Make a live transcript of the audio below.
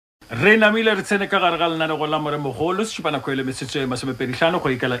Re namile re tsene ka gare ga lenane go la Moremogolo setšhupana kgoele metsotso e masomepedihlano go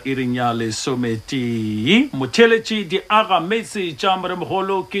ikala iring ya lesometi motheletši di aga metse tša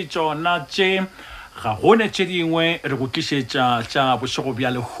Moremogolo ke tšona tše ga gone tše dingwe re go tlišetša tša bošego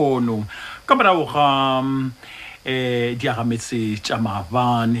bja lekgono ka morago ga di aga metse tša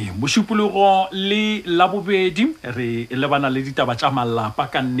maabane mošupologo le labobedi re lebana le ditaba tša malapa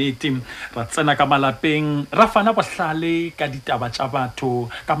ka nnete ra tsena ka malapeng ra fana bohlale ka ditaba tša batho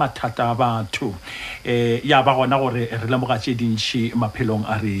ka mathata a batho ya ba gona gore re lemoga tše dintšhi maphelong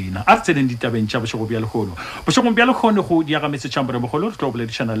a rena a re tseneng ditabeng tša bošego bja lekgono bošegong bja lekgono go di aga metse tša Moremogolo re tlo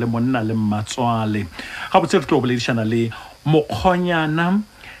boledišana le monna le mmatswale gabotse re tlo boledišana le mokgonyana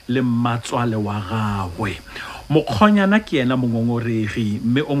le mmatswale wa gagwe mokgonyana ke yena mongongoregi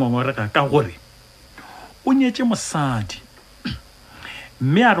mme o ngongorega ka gore o nyetše mosadi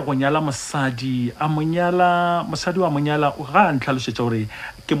mme a re go nyala mosadi wa monyala ga a ntlhalošetša gore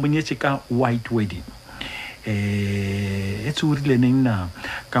ke monyetše ka white wedding e tsorile neng na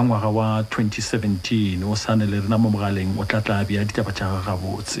ka ngwaga wa 2017 o sane le rena mo mogaleng o tlatla bja ditaba tša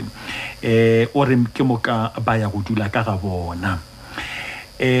gabotse o re ke moka ba ya go dula ka ga bona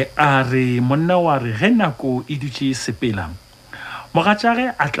a re monna wa re ge nako e dutše sepela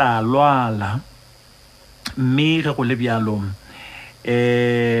mogatšage a tla lwala mme ge go le bjalo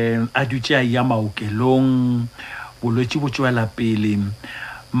a dutše a ya maokelong bolwetši bo tšwela pele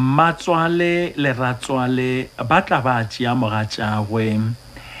mmatswale le ratswale ba tla ba tšea mogatšagwe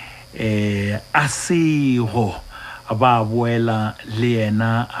a sego ba boela le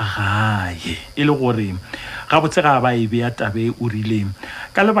yena gae e le gore gabotse ga ba e bea tabe o rile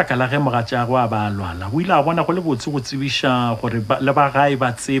ka lebaka la ge mogatšagwe a ba lwala o ile a bona go le botse go tsebiša gore le ba gae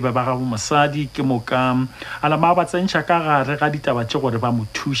ba tsebe ba ga mosadi ke moka a lama ba tsentšha ka gare ga ditaba tše gore ba mo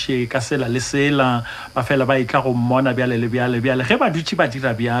thuše ka sela le sela ba fela ba itla go mmona bjale le bjale ge ba dutše ba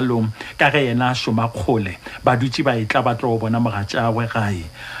dira bjalo ka ge yena a šoma kgole ba dutše ba itla ba tlo go bona mogatšagwe gae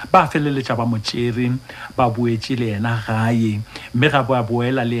ba feleletša ba mo tšere ba boetše le yena gae mme ga ba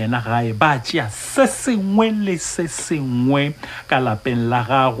boela le yena gae ba tšea se sengwe le se sengwe ka lapeng la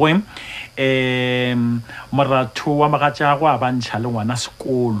gagwe moratho wa mogatšagwe a bantšha le ngwana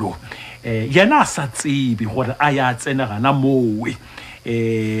sekolo yena a sa tsebe gore a ya tsenegana mowe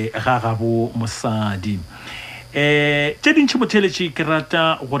ga gabo mosadi tše dintšhi motheletši ke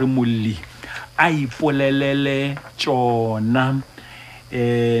rata gore molli a ipolelele tšona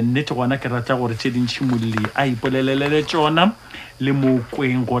nnete gona ke rata gore tše dintšhi molli a ipolelele tšona le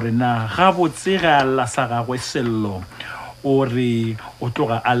mokweng gore na gabotse ga alla sa gagwe sello o re o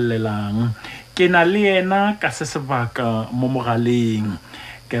tloga a llelang ke na le yena ka se sebaka mo mogaleng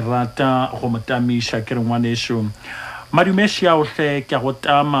ke rata go motamiša ke re ngwanešo madumeši a ohle ke go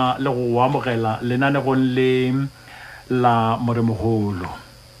tama le go amogela lenanegong le la Moremogolo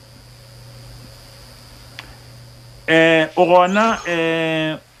o gona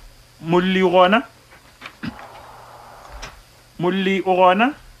molli o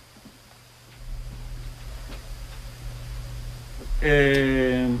gona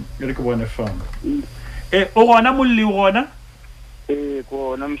re ke bone fam o gona molli o gona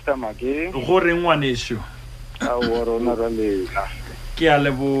kona Mr. Mage go re ngwanešo a rona ra lela ke a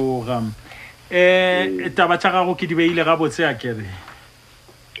leboga taba tša gago ke di beile gabotse a kere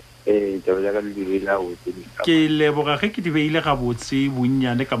taba ja ka le beile gabotse ke leboga ge ke di beile gabotse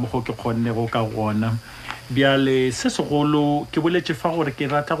bonnyane ka mogo ke kgonnego ka gona bjale se segolo ke boletše fa gore ke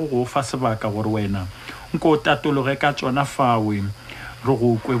rata go fa sebaka gore wena nko tatologe ka tšona fawe re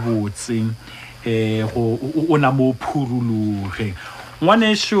go kwe botse o na mo phuruluge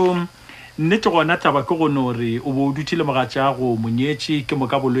ngwanešo nnete gona taba ke gone gore o bo o dutile mogatšago monyetši ke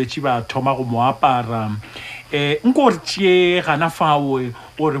moka bolwetši ba thoma go mo apara nko re tšee gana fawe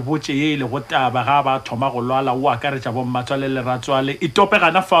o re botše ye le go taba ga ba thoma go lwala o akaretša bo mmatswale le ratswale e tope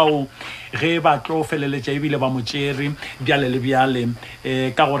gana fao ge ba tlo feleletša ebile ba mo tšere bjale le bjale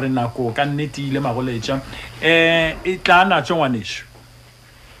ka gore nako ka nnete ile magoletša e tla natšo ngwanešo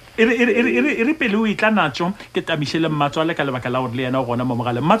e re pele o itla natšo ke tamiše le mmatswale ka lebaka la gore le yena o gona mo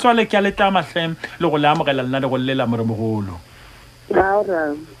mogale mmatswale ke a le tamahleng le go le amogela lena le go lela Moremogolo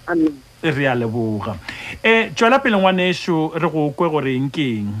re a leboga tšwela pele ngwanešo re go kwe gore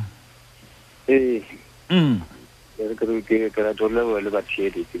nkeng ke ra tolle le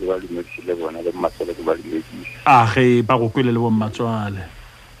batšhedi ke ba dumedisile bona le mmatswale ke ba dumedisile ge ba go kwele le bo mmatswale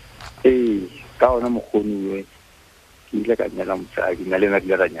ka ona mokgoniwe ke ile ka nyala mosadi nna le nna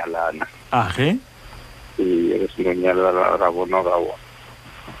ke ra nyalana ge re seno nyala ra bona ga wa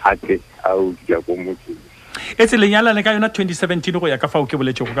ate au ke go motho e tse lenyalane ka yona 2017 go ya ka fao ke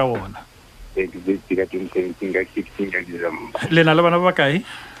boletšego ka gona ke ka 2017 ka 16 ka December le na le bana ba kae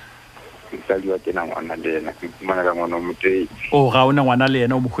Sa liwa ke na ngwana le ena ke mana ka ngwana motei o ga ona ngwana le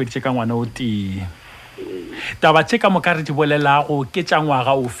ena o mogweditse ka ngwana o tee taba tse ka moka re di bolelago ke tša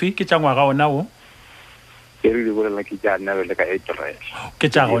ngwaga ofe ke tša ngwaga ona o ke re di bolela ke jana le ka April ke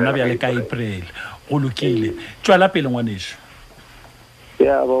tša gona bjale ka April go lokile tšwela pele ngwanešo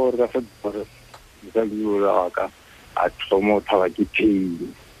ya ba gore ka fa gore sa liwa ka a tlomo thaba ke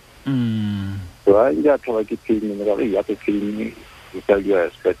pain wa ya thaba ke pain ne ga ya ke pain sa liwa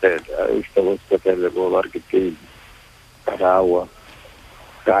hospital hospital go ba ke pain karawa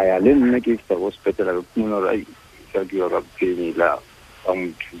kaya le nna ke sa hospital ke mo ra sa liwa ka pain la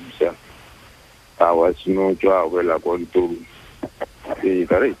amthusa awa sino jwa wela konto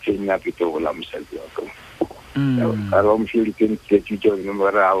ka re tsenya pito la mosadi wa ka ka ra mo fili ke tsetjo no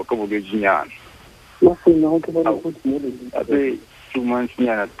mara o ka bo lejinyana no funa ke bona go tsile abe 2 months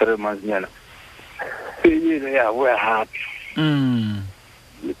nyana 3 months nyana pele ya wa happy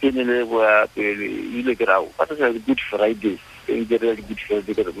pele le wa pele ile ke rawo pa sa good friday ke dire good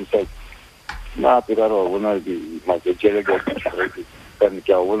friday ke mo na pe ra ro bona ke ma ke jele ke friday kan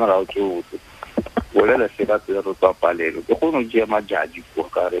ke a bona ra o wala la se ka ro tsa palelo ke go no je majaji go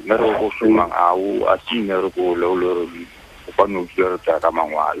ka re me ro go shuma au a sine ro go lo go no tsere tsa ka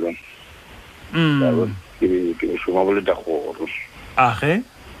mangwalo ke shuma go le da go age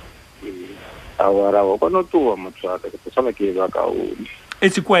awara go no tuwa motsaka ke tsala ke ba ka o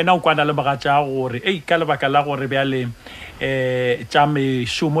etsi ko wena o kwana le baga tša gore ka lebaka la gore bjale tša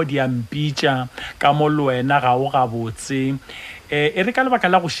mešomo di ampitša ka mo le wena ga o gabotse e re ka lebaka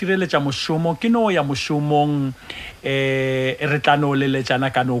la go šireletša mošomo ke no ya mošomong re tla no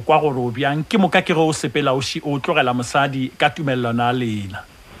leletšana ka no kwa gore o bjang ke moka ke ge o sepela o tlogela mosadi ka tumelelano a lena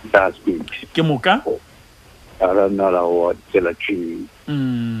that's good ke moka ara na la o tsela tshi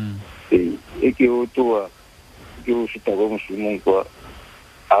ke o toa ke o fita go mošomong kwa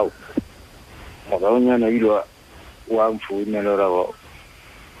au mogaonya na ilwa wa mfuna lo rawo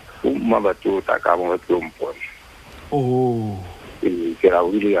mabatu ta ka mo tlompo ke ra o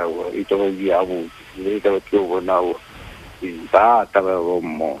ile ya o ito go ya bo le ta go bona o ba ta ba go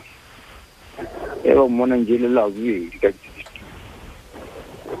mo mo na njele la o yi ka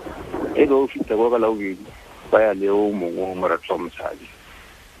go fita go la o yi ba ya le o mo mo ra tsomsadi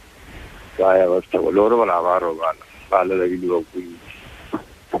ba ya ba sta go lo ro ba ba le di go ku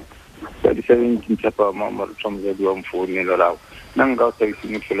 17 tapa mama tsomse di mfoni lo lawo nanga o tse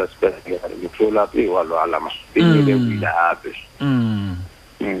sini fela spesial le fola pe wa lo ala ma pe le wila ape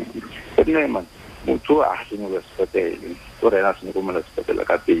ne man mutu a sino le spesial ora na sino come le spesial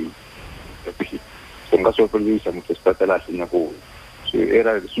ka pe so nga so per visa mutu spesial sino ko so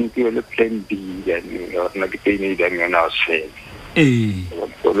era sunti le plan B ya ni na ke pe ni da na se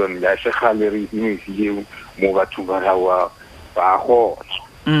lo ya se khaleri ni si mo ba tu ba wa ba ho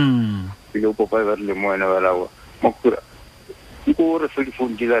lo popa le moena ba lawa mokura go re se di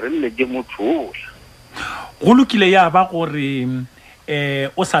fondi la re le je motho go lokile ya ba gore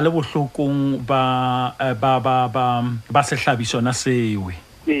o sa le bohlokong ba sehlabiso na sewe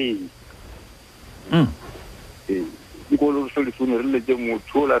go lo se di fondi re le je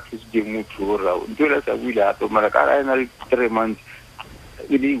motho la se je motho ra ntwe la sa buila to mara ka ra na 3 months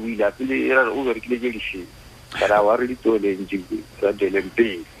ile buila ile era o re ke le je dishi para wa re di to le nji ra de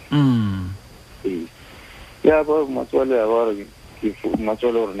lempe ya ba matswale ya ba re ke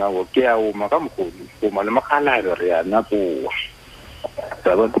matswale rena go ke a o maka mogolo go ma le makala re ya na go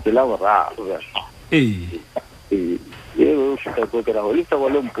ba ba tsela wa ra o fita go ke ra o le tsa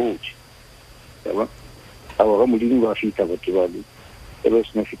le mpuchi ya ba a wa mo ding ba fita ba ke ba le e ba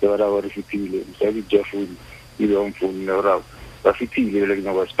sna fita ba re fitile sa di jefuni ile on funi ra ba fitile le ke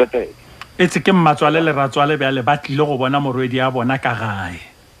no ba speta etse ke mmatswale le ratswale bjale ba tlile go bona morwedi a bona ka gae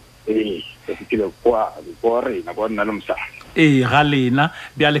ke le kwa re na bona le msa ga lena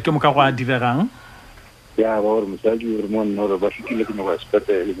bjale ke moka go a diregang ya ba gore mosadi re mo nno re ba fitile ke no ba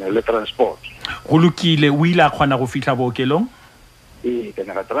speta le transport go lokile o ile a kgona go fitla bookelong ke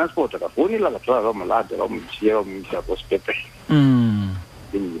na ka transport ka foni la ka tswa ba molate ba mo tshia ba mo isa go speta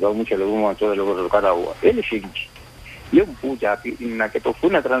ba mo tshela mo tswa le gore ka dawa le fedi le mpuja ke nna ke to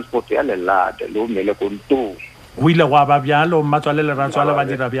funa transport ya le late lo mele konto o ile go ba bjalo mmatswale le ratswale ba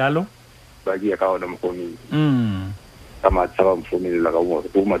dira bjalo ba di ka ona mfoni ka matsa mfoni la ka mo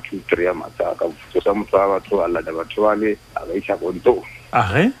go ma 2-3 ya matsa ka so sa motho ba batho alla da batho ba le a ba isa konto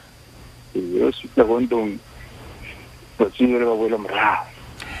age yo se tla konto ba tsile ba boela mra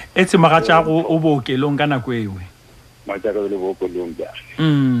etse magatša go o bookelong ka nako ewe matsa ka le bookelong ja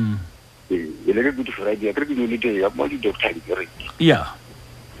le ke good friday ke le di ya mo di doctor di re ya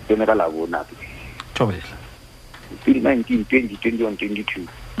ke ne ka la bona Thobela 19 20 21 22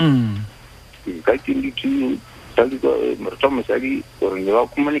 ka tindithu tali go mortomosadi or ne ba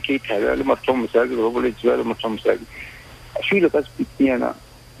communicate ha le mortomosadi go boletsi ba le mortomosadi a shile ka speaknyana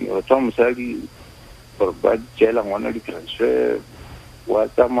mortomosadi or ba jela ngwana di transfer wa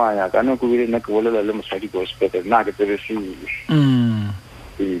tsamaya kana go bile nna ke bolela le mosadi go hospital na ke tsebe sile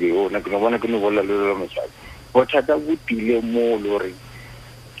o na ke bona ke no bolela le mosadi o thata botile mo lori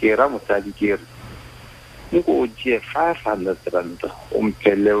ke ra mosadi ke re go je 500 rand o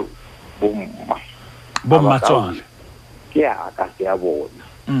mphele bomma tswale ke a ka se a bona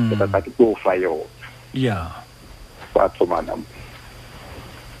ke ta ke go fa yona ba thomana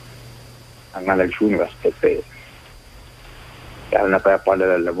angala shuni ba stepela ya na pa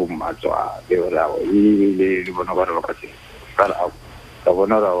palela le bomma tswale ora o ile le bona ba re ba se ka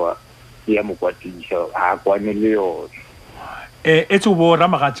bona rawa ya mo kwatisha a kwane le yona etso bo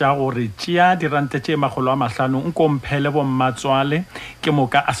ramagatša gore tšea dirante tše 500 nko mphele bo mmatswale ke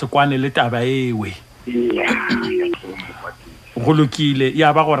moka a se kwane le taba ewe go lokile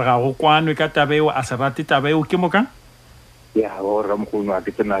ya ba gore ga go kwanwe ka taba eo a se rate taba eo ke moka ya go ramkhunu a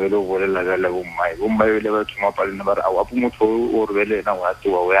ke tsena le go bolela le bommai le ba tsoma palena ba re a wapo motho o re belena wa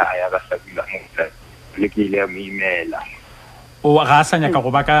twa o ya ka sabila mo le ke ile a mo imela o ga sanya ka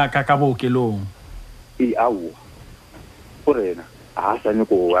go ba ka bookelong au korena a sane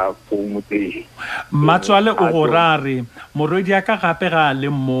go wa go motse Matswale o go rare morodi ya ka gape ga le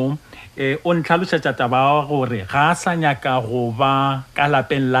mo o ntlhalosetsa taba gore ga sanya ka go ba ka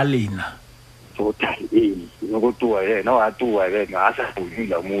lapeng la lena total no go twa yena wa twa yena a sa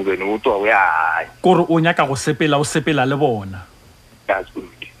bula mo bene o twa ya gore o nyaka go sepela le bona that's good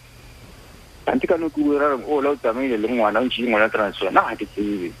antika no ku ra o la tsamaile le ngwana o ngwana transfer na ha ke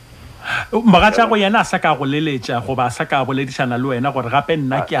tsebe magatša go yena a sa ka go leletša go ba sa ka boledišana le wena gore gape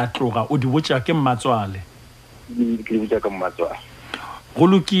nna ke a tloga o di botša ke mmatswale ke botša ka mmatswale go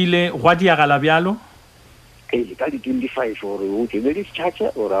lokile go a diagala bjalo ka di 25 gore o ke le discharge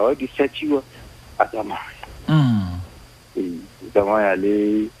or a di searchiwa a tsamaya tsamaya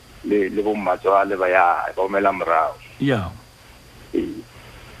le bo mmatswale ba ya ba mela morao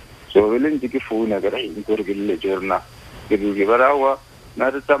so le ntse ke founa ka re gore ke le jorna ke di barawa na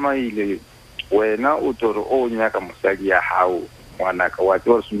re tsamaile wena o tore o nyaka mosadi ya hao ngwana ka wa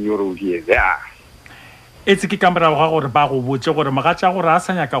tsore senyoro o die ya etse ke kamera ga gore ba go botse gore magatša gore a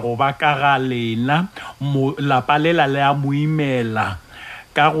sanya ka go ba ka ga lena la palela le a moimela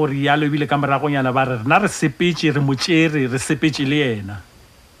ka gore ya lo bile kamera go nyana ba re na re sepetse re motsere re sepetse le yena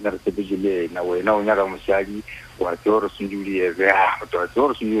na re sepetse le yena wena o nyaka mosadi wa tsore senyoro ya o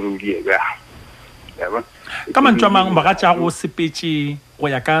tsore senyoro o die ya ka mantswe a mangwe magatša go sepetse go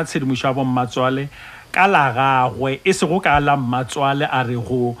ya ka tshedimošo ya bo mmatswale ka la gagwe e se go ka la mmatswale a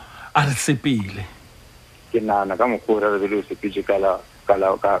re sepele ke nana ka mokgwa re be le sepetse ka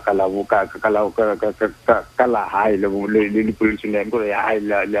la hae le polisione gore ya hae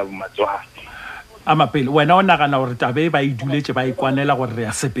le mmatswale a mapele wena o nagana gore tabe ba e duletše ba ikwanela gore re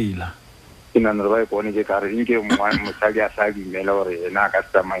ya sepela ke nana re ba ipone ke kare nke mosadi a sa dimela gore ena ka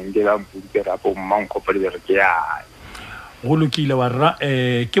tsamaya nke ba mputse rapo mmankgopa le re ke ya go lokile wa rra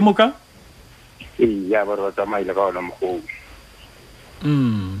ke moka ya ba re ba tsamaile ka ona mogolo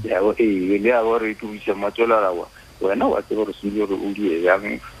ya le ya gore ke buisa matsola rawa wena wa tsebe gore sedi gore o die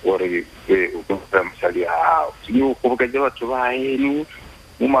yang gore o ka mosadi a hao sedi o kgoboketse batho ba eno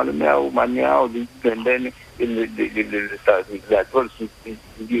mo malome ao mane ao le dipendene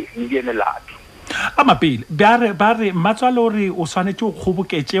a mapele ba re mmatswale ore o swanetse o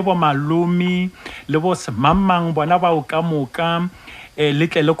kgoboketse bo malomi le bo semamang bona ba o ka moka le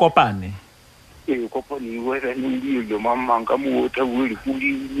tle le kopane kopane we re ndi le mamang ka mo tla bule ku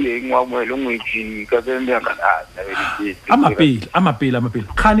di engwa mo le ngwetsi ka bembe ka a mapele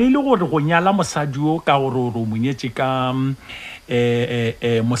khane ile gore go nyala mosadi o ka gore o monyetse ka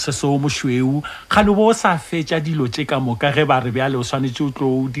moseso mošweu khane bo sa fetša dilo tše ka moka ge ba re bjale o swanetse o tlo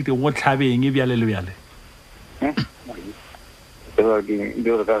o dire go tlhabeng e bjale le bjale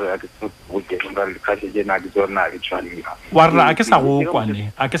wa rra a ke sa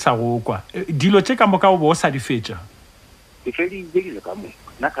go kwa dilo tše ka moka o bo o sa di fetša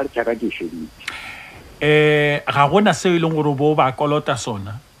ga gona seo e leng gore o bo ba kolota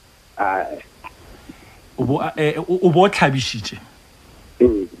sona o bo o tlhabišitše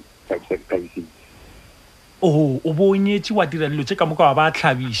o bo o nyetse wa dira dilo tše ka moka wa ba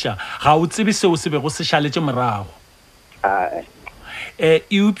tlhabiša ga o tsebe seo se bego se šaletše morago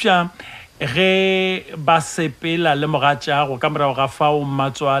eupša ge ba sepela le mogatšago ka morago ga fao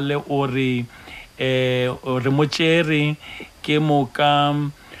mmatswale o re motšere ke moka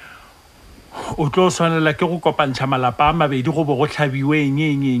o tlo tshwanela ke go kopantšha malapa a mabedi go bo go tlhabiwe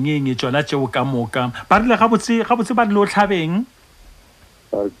eng tsona tšeo ka moka ba rile gabotse ba rile o tlhabeng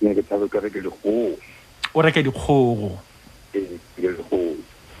ke tlabe ke reke dikgogo o reke dikgogo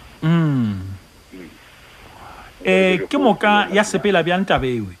ke moka ya sepela bjang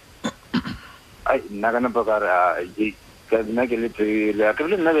tabewe ai nna kana ba ka ra nna ke le pele ka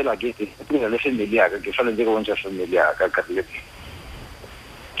le nna bela ke le family ya ka ke fela ke bontsha family ya ka ka le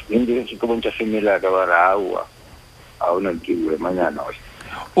ndi ke bontsha family ya ka ba ra a ona ke we manyana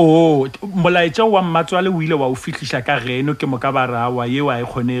o molaetša wa mmatswale o ile wa o fihlisha ka geno ke moka ba rawa ye wa e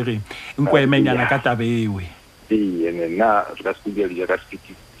kgonege nkwa emenyana ka tabewe nna ka se di ja ka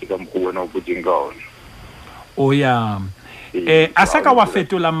se ka mo bona o botseng ka ona o ya a saka wa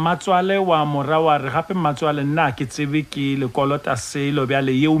fetola mmatswale wa morawa re gape mmatswale nna ke tsebe ke lekolota selo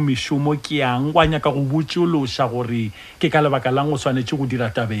bjale yeo mishumo ke yang wa nyaka go botšološa gore ke ka lebaka lang o swanetše go dira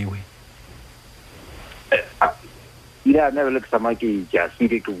tabewe ya na le tsama ke ja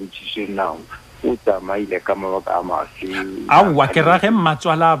sinke ke botšiše nao o tsamaile ka mabaka a mafe wa ke rage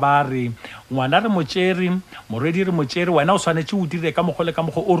mmatswala ba re ngwana re motšere morwedi re motšere wena o swanetše o dire ka mogole ka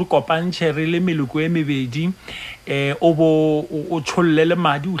mogo o re kopantšhe re le meloko e mebedi o bo o tšhollele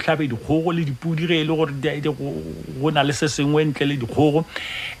madi o hlabe dikgogo le dipudi ge e le gore go na le se sengwe ntle le dikgogo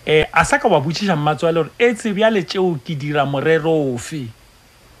a sa ka wa botšiša mmatswale gore e tsebjale tšeo ke dira morero ofe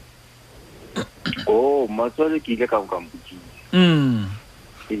matswale ke ile ka go kampotšisa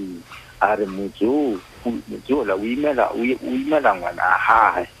a re motho la o imela ngwana a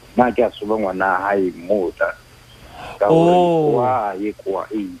hae na ke a soba ngwana a hae mota ka wa ye kwa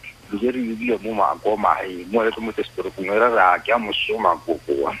je re ile mo mako mahe mo le mo testoro go ra ke a mosoma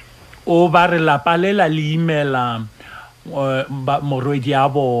gogoa o ba re lapalela le imela morwedi a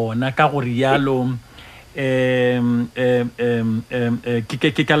bona ka gore yalo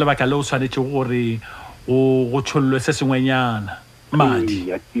ke ka lebaka le o tshwanetse gore go tshollwe se sengwenyana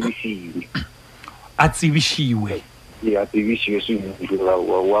madi a tsebišiwe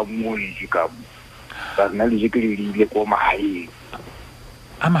wa moledi ka nna le ke le ile ko mahaeng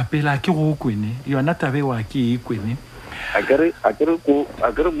a mapela ke go kwene yona tabe wa ke e kwene a kere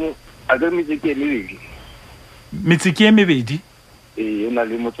metse ke mebedi na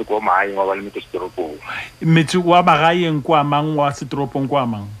le motse ko mahaeng wa ba le metse setoropong metse wa bagaeng kwa mang wa setoropong kwa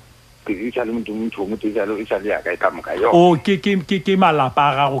mang ke malapa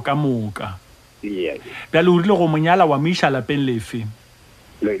a gago ka moka bjale o rile go monyala wa moiša lapeng lefe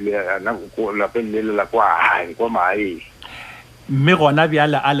lapeng le la kwa hae kwa mahaeng mme gona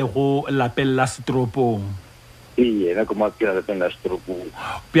bjale a le go lapeng la setoropong yena ke maphela lapeng la setoropong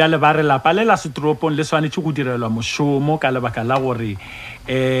bjale ba re lapa le la setoropong le swanetše go direlwa mošomo ka lebaka la gore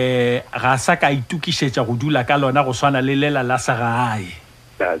ga sa ka itukišetša go dula ka lona go swana le lela la segae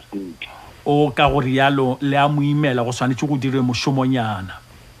o ka gore yalo le a mo imela go swanetše go dire mošomonyana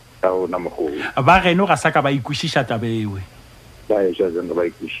ba geno ga sa ka ba ikwešiša tabewe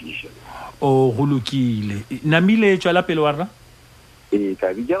o go lokile namile tšwela pele wa rra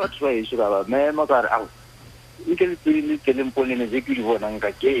ka bija batho ba ešo ka ba mema ka re ao nke le telempolene je ke di bonang ka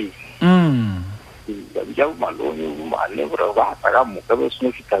ke ka bija malone male gore ba ta ka moka ba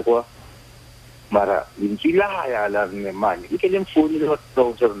seno fita kwa mara nkila ya la ne mane nke le mfone le batho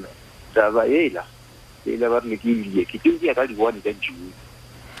ba tsone ba ela ba re ke ile ke tšea ka di bona tša june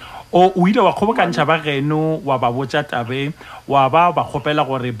o ile wa kgobokantšha ba geno wa ba botša tabe wa ba kgopela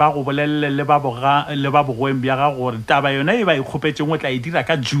gore ba go bolelele le ba bogoeng bja ga gore taba yona e ba ikgopetseng o tla e dira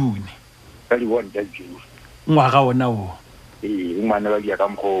ka june ka di bona tša june ngwaga ona o ngwana ba dia ka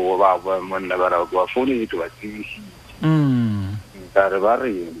mgo ba monna ba ra wa fone ke ba tsebisitse ka re ba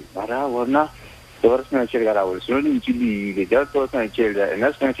ra bona re sena tšhelete ka ra so le ntšhile ja to sena tšhelete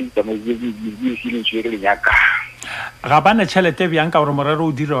ena sena tšhelete mo di file tšhelete le nyaka ga bana tšhelete bjang ka gore morero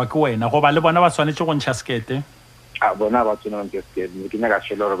o dirwa ke wena go ba le bona ba tshwanetse go ntšha skete a bona ba tsona ke skete ke nyaka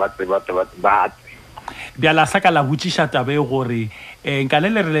tšhelete gore ba bjala sa ka la botšiša tabe gore nka le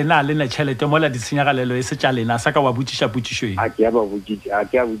re lena le na tšhelete mo la ditshenyagalelo e se tša lena sa ka wa botšiša potšišo e a ke a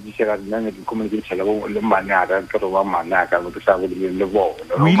botšiša ka nna ne ke communication le manaka ke re ba manaka ke sa go le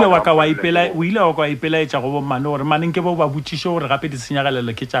bona o ile wa ka wa ipelaetša go bomane gore maneng ke bo ba botšiše gore gape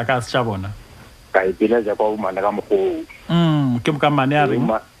ditshenyagalelo ke tša ka se tša bona ka ipelaetša kwa bomane ka mogong ke ka mane a reng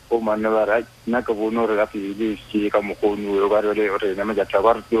o manne ba ra nna ke bone gore ka pele se ka mogoni o ka re na majatla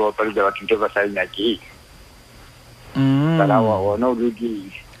ba re tsewa pa le batho ke ba sa nyake wa ona o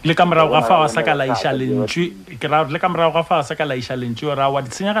lokile le ka morago ga fa wa sa ka laiša lentšwe ke ra le ka morago ga fa wa sa ka laiša lentšwe ra wa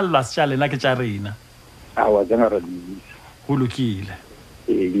ditshenyagalelo a se tša lena ke tša rena a wa tsena ra di go lokile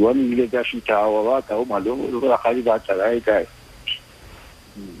di wane ile tša fita wa ba ka o malong le go ga di ba tla kae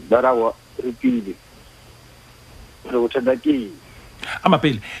ba ra wa re pile re o thata ke a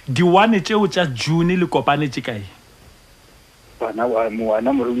mapele di one tšeo tša June le kopanetse kae bana wa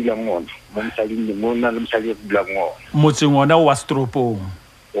mo re bilang ngona mo msading mo nna le msadi re bilang ngona motseng ona wa Stropong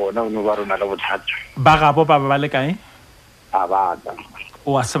ona o no ba rona le bothata ba gabo ba ba le kae a bata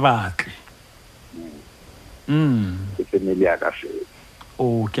o a se batle ke family ya ka fe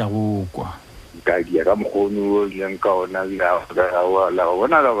o ke a go kwa ka dia ka mogonu o yang ka ona la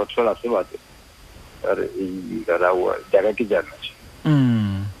ona la ba tsola se bate re ra wa daga ke jana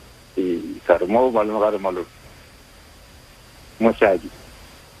ka re mo ba le ga re malo mosadi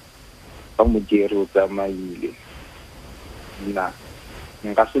ba mo jero tsa maile na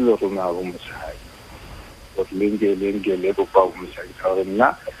nka se lo rona go mosadi o lengele go pa mosadi ka re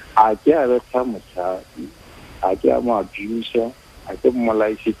nna a ke a re tsa mosadi a ke a mo abuse a ke mo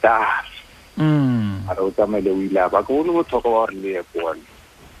laisita a re o tsamaile o ile ba go no botlhokwa wa re le ko one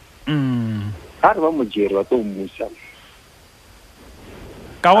ha re ba mo jero ba to musa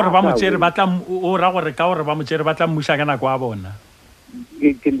ka gore ba mo tsere ba tla o ra gore ka gore ba mo tsere ba tla mmusha kana kwa bona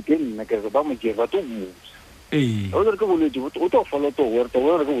ke nna ke ba mo jero ba to musa o re ke boletse o to follow to o re ke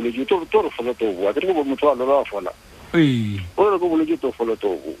boletse to re follow to wa ke go motho a lo la fola o re ke boletse to follow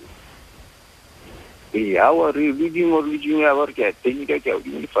to our reading ya ba ke teknika ke o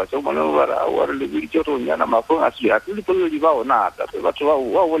di fa so bona ba ra wa re le di tso nyana mafo a se a le polo di ba ona ta ba tso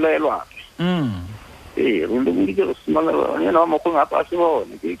wa o lelwa re le di tso smala nyana mo ko ngapa se bona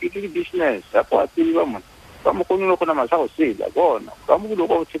ke business a pa tsi ba mo ba mo ko no go na masa go se la bona ba mo go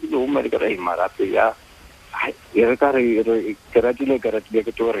go tshedi go mara ka re mara pe ya ai re ka re karatile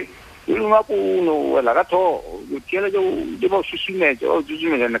ke tore le ma ko no la ka tho ke le jo di ba susime jo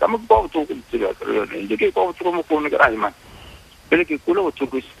jujime ne ka mo ko to ko tsi ba re ne ke ko to mo ko ne ka ai man pele ke ko lo to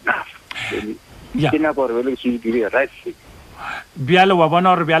ko na ke na go re le se di right bialo wa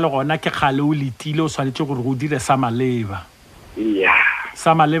bona gore bialo gona ke kgale o letile o tshwanetse gore go dire sa maleba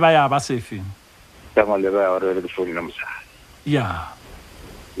sa maleba ya ba sefeng sa maleba ya re le phone na msa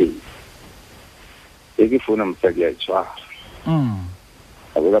ke phone na msa ya tswa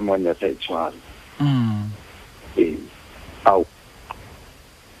a bona mo nya sa tswa au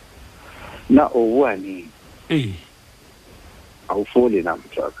na o wani au fole na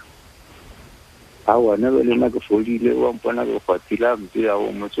mtsaka awa ne le na ke folile wa mpona ke kwatila mpe ya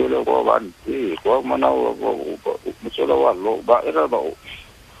o motsolo go ba ntse go mona o motsolo wa lo ba era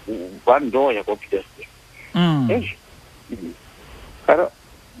ba ndo ya ko pideste kara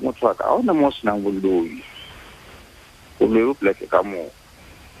motsaka a ona mo sna ngoloi o le o pleke ka mo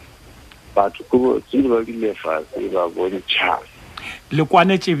batho go tsile ba ile fa se ba bone cha le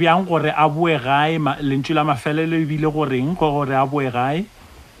kwanetse bjang gore a boe gae le ntšula mafelelo e bile goreng gore a boe gae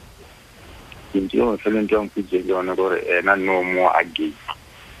Intio felente on pije yona gore ena no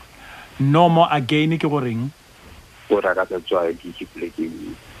more again ke goreng ora ka tswa ke pleke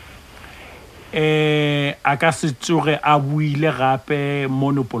a ka se tsoge a buile gape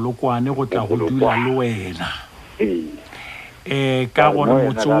monopolokwane go tla go dula le wena ka gore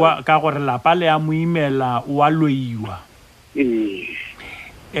motsoa ka gore lapa le a moimela wa loiwa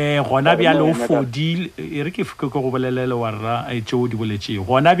gona bja le o fodile re ke go bolelele wa rra tšeo di boletse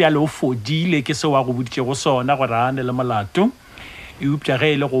gona bja le o fodile ke se wa go boditše go sona gore a ne le molato e upša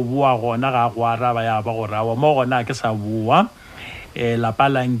ge e le go boa gona ga go araba ya ba go rawa mo gona ke sa boa lapa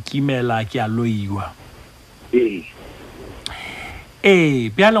la nkimela ke a loiwa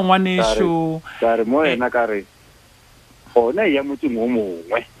bja le ngwaneso ka re mo ena ka re gona ya motse mo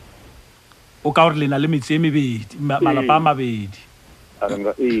mongwe o ka gore le na le metse e mebedi malapa a mabedi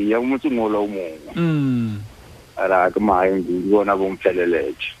aranga ya motse mo lo mo ara ka mai ndi bona bo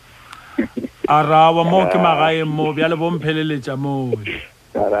mpheleletse ara wa mo ke magae mo bya le bo mpheleletse mo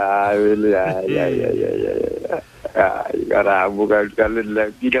ara ya ara bo ga le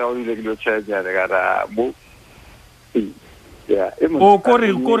di ga o le lo tshega ara bo o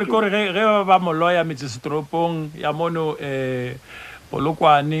kore ge ba moloya metse Stropong ya mono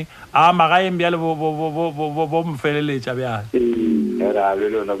polokwane a magae mbya le bo mfeleletša bja era le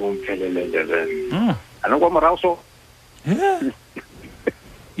lona go mpheleleletša ana kwa morago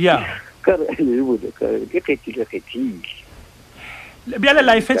ka re le bo ke khetile bja le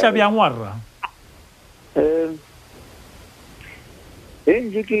life tša bjang warra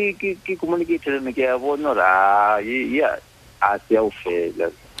nje ke communicate ne ke a bona ra ya a se o fela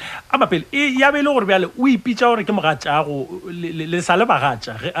a mapele ya be le gore bjale o ipitša gore ke mogatšago le sa le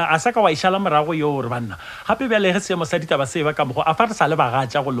bagatša a sa ka wa išala morago yo gore banna gape bjale ge seemo sa ditaba se ba ka mogo a fa re sa le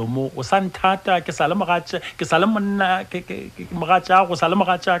bagatša go lomo o sa nthata ke sa le monna ke mogatšago sa le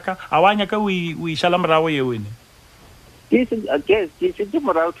mogatšaka a wa nyaka o išala morago ye wene I guess it's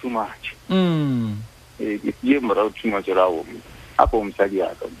more too much. It's more too much around. Upon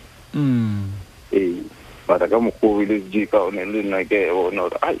Sadiato. But I come with this Jika on a little like or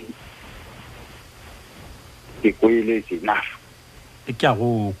not. The quail is enough. The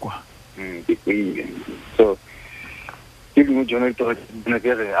Karuka. The queen. So, if you join to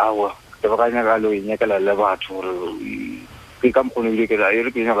another hour, the Varangalo in Yakala Lavator. We come on the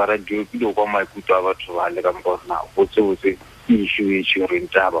European radio, you go my Kutava to Alegam now. What's the issue you're in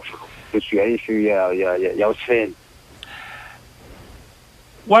Java for? Which you issue, you're saying.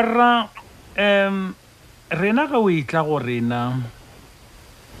 Warra, Rena Gawitla or Rena.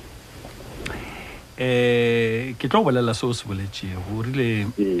 Ke tlo bolela so se boletse go rile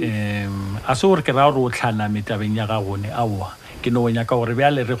a se gore ke ra ro tlhana metabeng ya ga gone awa ke no nya ka gore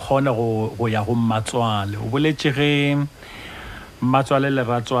bjale re khona go ya go Mmatswale o boletse ge Mmatswale le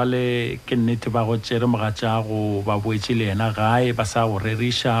Ratswale ke nnete ba go tsere mogatša go ba boetse le yena gae ba sa go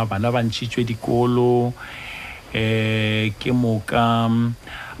rerisha bana ba ntšhitšwe dikolo ke moka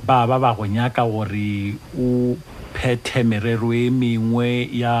ba go nyaka gore o phethe merero e mengwe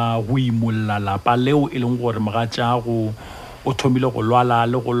ya go imolla lapa leo e leng gore mogatšago o thomile go lwala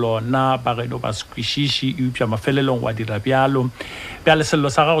le go lona ba geno ba squishishi e upša mafelelong wa dira bjalo bjale sello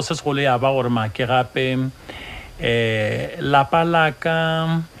sa gago se segolo ya ba gore make gape lapa la ka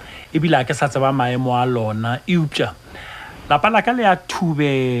e bila ke sa tseba maemo a lona e upša lapa la ka le a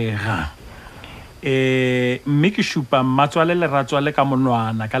thubega mme ke šupa Mmatswale le Ratswale ka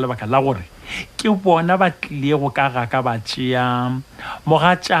monwana ka lebaka la gore ke bona ba tlile go ka ga ka ba tšea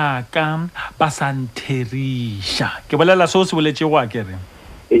mogatšaka ba sa ntherisha ke bolela seo se boletšego a kere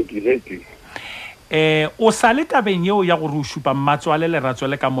o sa le tabeng yeo ya gore o šupa Mmatswale le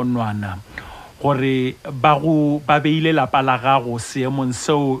Ratswale ka monwana gore ba beile lapa la gago seemong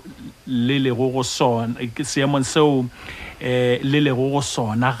seo le lego go sona seemong seo le lego go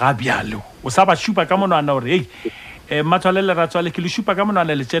sona ga bjalo o sa ba šupa ka monwana gore Mmatswale le Ratswale ke le šupa ka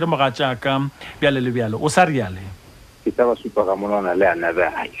monwana le tšere mogatšaka bjale le bjalo o sa riale ke sa ba šupa ka monwana le ana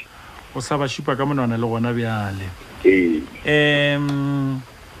bjale o sa ba šupa ka monwana le gona bjale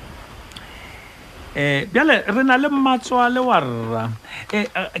bjale re na le Mmatswale wa rra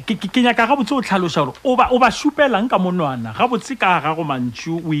ke nyaka gabotse o tlhaloša gore o ba šupelang ka monwana gabotse ka ga go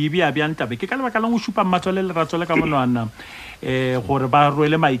mantšu o e bea bjang tabe ke ka lebaka lang o šupa Mmatswale le Ratswale ka monwana gore ba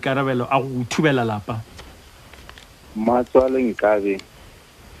rwele maikarabelo a go thubela lapa Mmatswale nkabe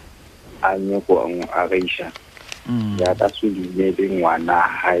a nyako a geiša ya ka se dumele ngwana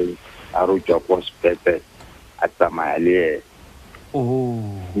hae a rutwa kwa Sepedi a tsamaya le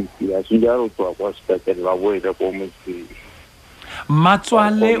ene ya se rutwa kwa Sepedi ba boela ko motseng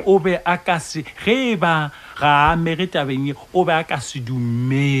Mmatswale o be a ka se ge ba ga amege tabeng o be a ka se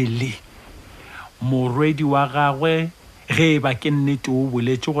dumele morwedi wa gagwe ge ba ke nnete o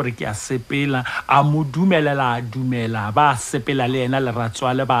boletse gore ke a sepela a mo dumelela ba sepela le yena le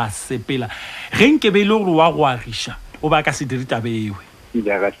Ratswale ba sepela ge nke be ile gore wa go agisha o ba ka se dire tabewe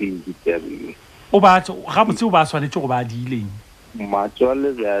o ba gabotse o ba swanetse go ba diileng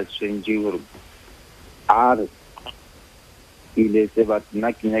Mmatswale ya tshwentse gore a re ile se ba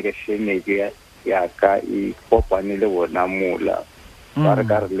nna ke nyaka family ya ka e kopane le bona mola ba re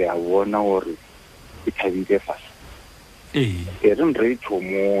ka re le a bona gore e thabile fase re re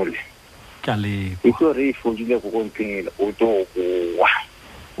thomole ka le e tlo re fodile go kontleng o to goa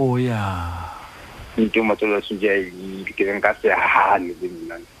o ya ntse Mmatswale se ja ke nka se hane le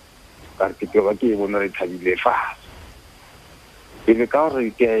nna ka ke ba ke bona re thabile fase e le ka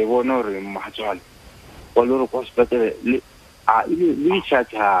re ke e bona re Mmatswale wa lo re kwa Sepedi le a ile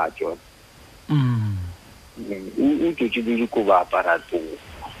chacha jo o tšotše le go ba aparato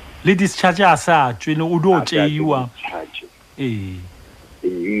le discharge a sa tswene o do tšeiwa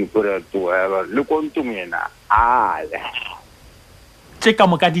pora toa le kontong yena a tše ka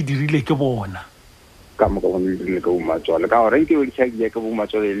moka di dirile ke bona ka moka bona di dirile ke Mmatswale ka gore ke o di tšhaile ke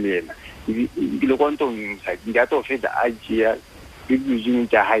Mmatswale le yena le kontong sa di ga to feta a tšea di dingwe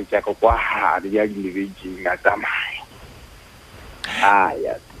tša hae tša ka kwa hare ya di lebetseng a tsamaya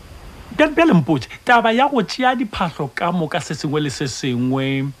ya bjale mpotse taba ya go tšea diphahlo ka moka se sengwe le se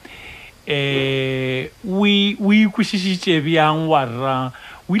sengwe o ikwešišitše bjang wa rra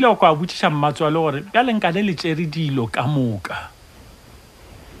o ile go a botšiša Mmatswale gore bjale nka le tšere dilo ka moka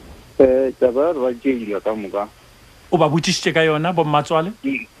taba re ba tšeile ka moka o ba botšišitše ka yona bo Mmatswale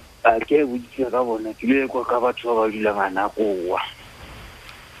a ke botšiša ka bona ke ile kwa ka batho ba ba dulang a nakowa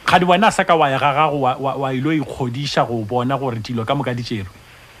ga di bona a sa ka wa ya ga gago wa ilo ikgodiša go bona gore dilo ka moka di tšerwe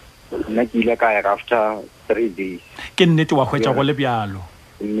nna ke ile ka ya after 3 days ke nnete wa hwetša go le bjalo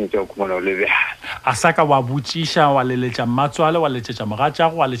nnete wa khumana le bjalo a saka wa botšiša wa leletša mmatswale wa letšetša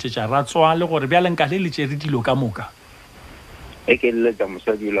mogatšago wa letšetša ratswale gore bjale nka le letšere dilo ka moka ke leletša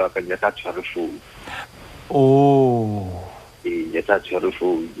mosadi la ka ya sa tshware phone ya sa tshware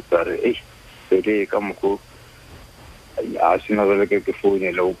phone bare pele ka moko a sena bele ke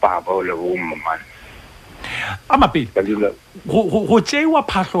phone le o papa o le o mama a mapele go tšeiwa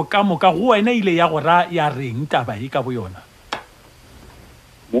phahlo ka moka go wena ile ya gora ya reng taba e ka bo yona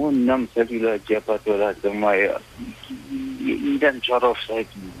mo nna mosadi la tšeapatola tsamaya ida ntshwara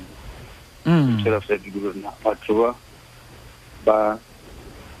offside ntshwara offside na batho ba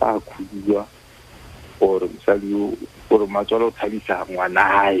khudiwa gore mosadi gore matswalo o thabisa ngwana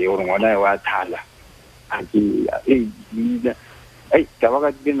hae gore ngwana hae wa thala ka ba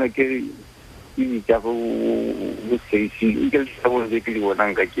ka dina ke ka bo seisi ke le bo ke le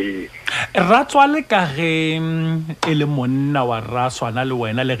bona nka ke ratswale ka ge e le monna wa raswana le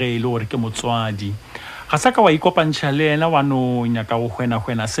wena le ge e le gore ke motswadi ga sa ka wa ikopantšha le yena wa no nyaka go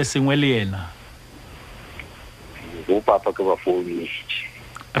hwena se sengwe le yena go papa ke ba phone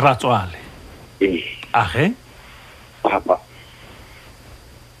ratswale age papa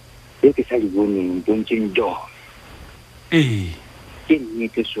ke sa di bone bontšeng do ke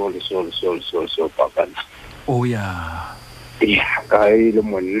nnete sole papa na ya ka e le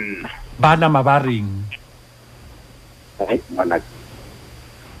monna bana mabareng mana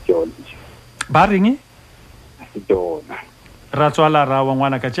John bareng Dona ratswala ra wa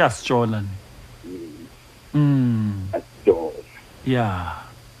ngwana ka tša Sjolan ya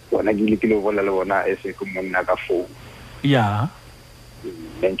bona ke le bona le bona e se ke monna ka phone ya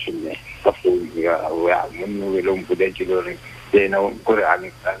mention ka phone ya wa monna we lo mpude ke lo re tena gore a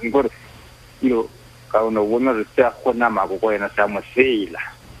gore yo ka ona bona re tsa gona mako go ena sa mosela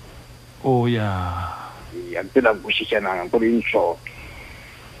ya ntela bushishana gore in short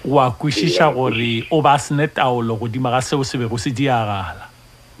wa kwishisha gore o ba sene taolo go dima ga seo se be go se diagala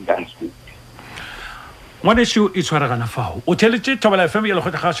ngwane shu e tshwaragana fao o theletše Thobela FM ya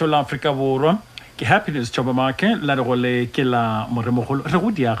lekgotla ga la Afrika Borwa ke happiness job market la re go le ke la Moremogolo re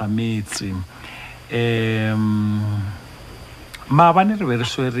go diaga metse maabane re be re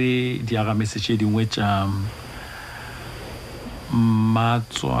swere diaga metse tše dingwe tša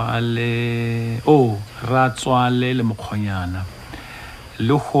matswale ratswale le mokgonyana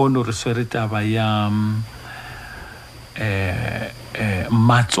le hono re swere taba ya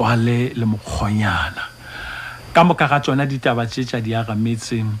matswale le mokgonyana ka moka ga tsona ditaba tše tša diaga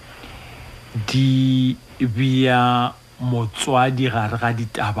metse di bia motswadi gare ga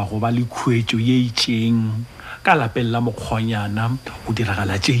ditaba go ba le khuetšo ye itšeng ka lapeng la mokgonyana go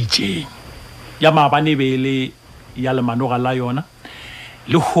diragala tše itšeng ya maabane be le ya lemanoga la yona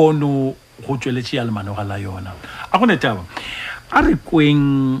le hono go tšweletše ya lemanoga la yona a gone taba a re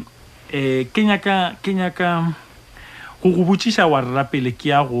kweng ke nyaka go go botšiša wa rra pele ke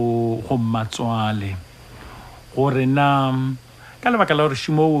ya go mmatswale gore na ka lebaka la gore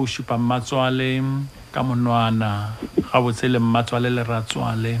šimo o šupa mmatswale ka monwana ga botse le mmatswale le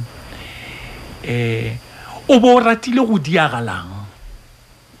ratswale o bo ratile go diagalang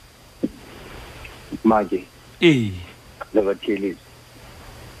mage le batele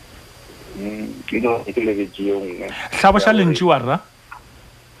ke no ke le bjeo nne hlaboša lentši wa rra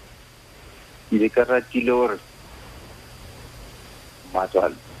ile ka ratile gore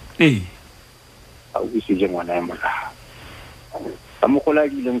matswale a o se je ngwana ya mona a mo gola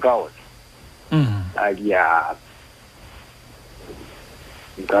dileng ka ona a dia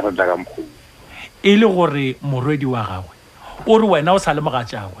nka rata ka mokgwa e le gore morwedi wa gagwe o re wena o sa le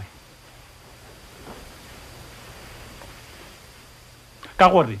mogatšagwe ka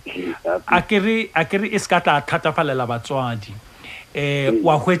gore a kere e se ka tla thatafalela batswadi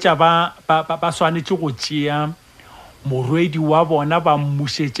wa hwetša ba swanetše go tšea morwedi wa bona ba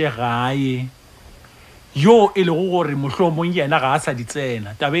mmušetše gae yo e le gore mohlomong yena ga a sa di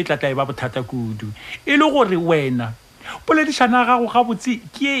tsena tabe e tlatla e ba bothata kudu e le gore wena poledišana gago gabotse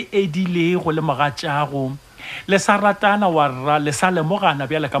ke e edilego le mogatšago le sa ratana wa rra le sa lemogana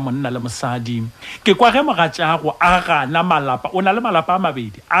bjale ka monna le mosadi ke kwa ge mogatšago a gana malapa o na le malapa a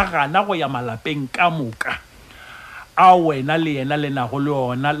mabedi a gana go ya malapeng ka moka a wena le yena le nago le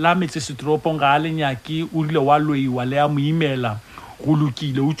ona la metsesetoropong ga a lenyaki o rile wa loiwa le a mo imela go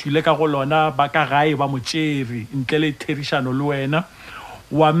lokile o tswile ka go lona ba ka gae ba motšere ntle le therišano le wena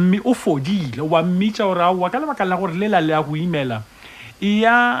wa mme o fodile wa mmitša gore aowa ka lebaka la gore lela le a go imela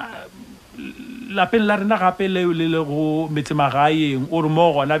ya lapeng la rena gape leo le go metsemagaeng o re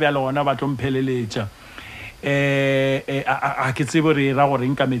mo gona bja le gona ba tlompheleletša a ke tsebe re ra gore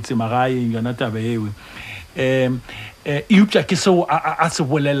nka metsemagaeng yona taba ewe eupša ke seo a se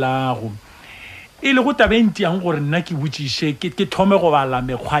bolelago e le go tabenti yang gore nna ke botšiše ke thome go bala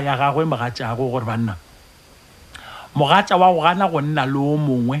mekgwa ya gagwe mogatšago gore banna mogatša wa go gana go nna le o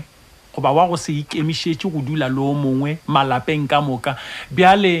mongwe goba wa go se ikemišetše go dula le o mongwe malapeng ka moka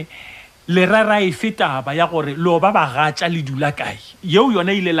bjale le rara e fetaba ya gore lo ba bagatša le dula kae yeo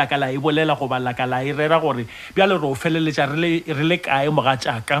yona ile la ka la e bolela goba la ka la e rera gore bjale re o feleletša re le kae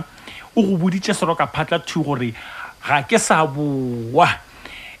mogatšaka o go boditše seroka phatla 2 gore ga ke sa boa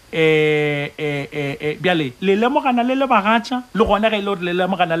bjale le lemogana le bagatša le gona ge e le gore le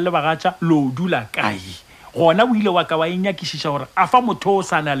lemogana le bagatša lo dula kae gona o ile wa ka wa enyakišiša gore a fa motho o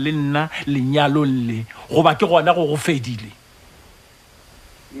sana le nna lenyalong le goba ke gona go fedile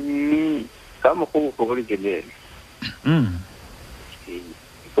ka mokgwa go le jelena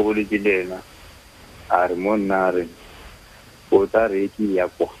go le jelena a re monna re o ta re ki ya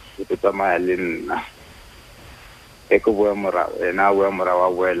go tsamaya le nna e go boa mora ena wa mora wa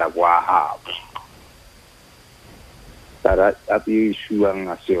wela kwa ha tara api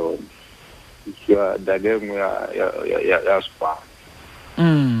shuang a seo ya daleng ya spa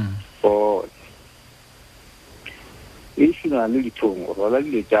o isina le ditongo rola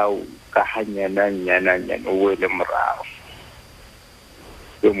le tšao ka hanyana o wele morao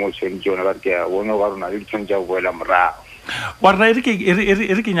yo mo tsentjona ba ke wona wa rona le ditongo tša go wela morao wa rena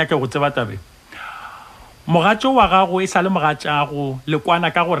e ke nyaka go tseba tabe mogatšo wa gago e sa le mogatšago le kwana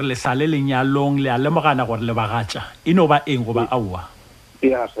ka gore le sa le lenyalong le a lemogana gore le bagatša e no ba eng goba aowa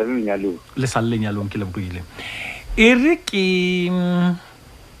ya sa le lenyalong le sa le lenyalong ke le buile e re ke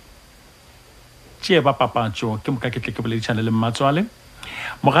tšee ba papatšo ke moka ke tle ke boledišane le mmatswale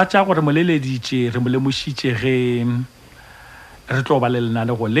mogatša gore moleleditše re mo lemošitše ge re tlo ba le lena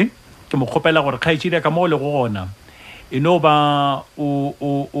le go le ke mo kgopela gore kgaetšedi ka mo le go gona e no ba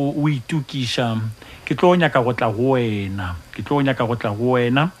o itukiša ke tlo nyaka go tla go wena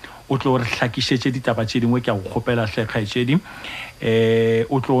o tlo re hlakišetše ditaba tše dingwe ke a go kgopela hle kgaetšedi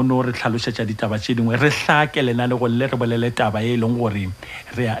o tlo no re tlhalošetša ditaba tše dingwe re hlake lena le go le re bolele taba e leng gore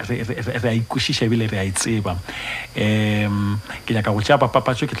re a ikušiša ebile re a e tseba ke nyaka go tšea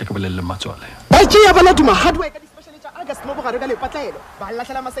papapatšo ke tle ke bolelele matswale ba tšea ba latuma hardware ka di-special tša August mo bogare ka lepatlelo ba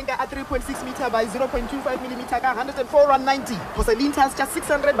latlhela masenka a 3.6 meter by 0.25 millimeter ka 104 rand 90 porcelain tiles tša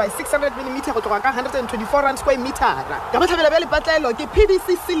 600 by 600 millimeter go tloga ka 124 rand square meter ka botlhabela bja lepatlelo ke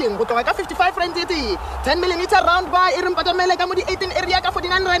PVC ceiling go tloga ka 55 rand ye tee 10 millimeter round bar e re mpatamele ka mo di-18 area ka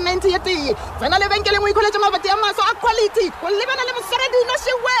 49 rand 90 ye tee tsena lebenkeleng o ikholetše mabati a maso a quality go lebana le moswaredi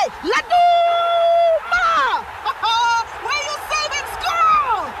nošiwe latuma where you saving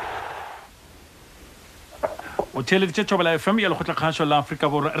strong o theeleditše Thobela FM ya lekgotlakgašo la Afrika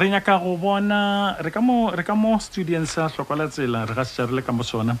Borwa re nyaka go bona re ka mo students a hlokola tsela re ga se re le ka mo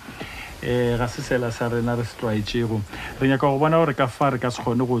sona ga se sela sa rena re stwaetšego re nyaka go bona gore ka fa re ka se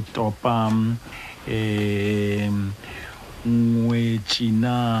kgone go topa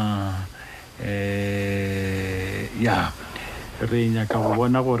ngwetšina ya re nyaka go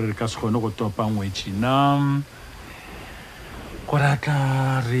bona gore re ka se kgone go topa ngwetšina gore a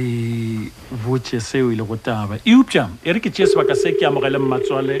tla re botše seo e le go taba eupša e re ke tšee sebaka se ke amogele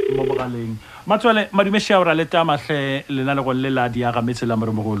mmatswale mo bogaleng matswale madumeše a ora le tamahle lena le go le la diaga metse la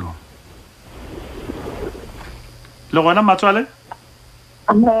moremogolo le gona mmatswale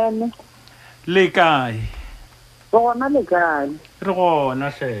Amen. le kae Gona le kae? re gona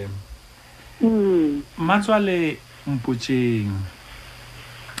hle mmatswale mpotšeng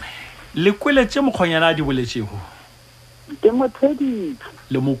le kweletše mokgonyana a di boletšego Ke mothedi.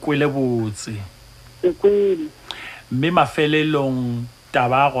 le mo kwele botse Ke kwele. mme mafelelong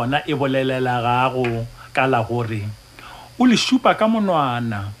taba gona e bolelela gago ka la gore o le šupa ka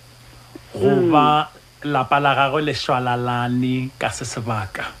monwana goba lapa la gagwe le šwalalane ka se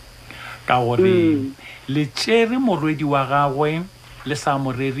sebaka ka gore le tšere morwedi wa gagwe le sa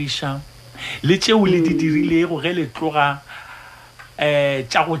mo reriša le tšeo le di dirilego ge le tloga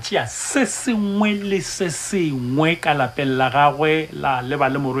tša go tšea se sengwe le se sengwe ka lapeng la gagwe la leba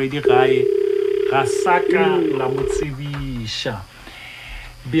le morwedi gae ga saka la mo tsebiša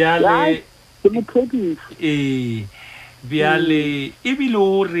bjale bjale ebile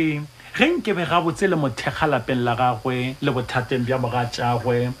o re ge nkebe gabotse le mothekga lapeng la gagwe le bothateng bja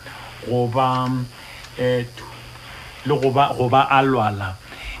mogatšagwe goba a lwala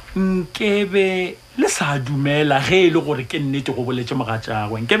nkebe le sa dumela ge e le gore ke nnete go boletše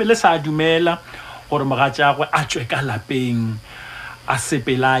mogatšagwe nkebe le sa dumela gore mogatšagwe a tšwe ka lapeng a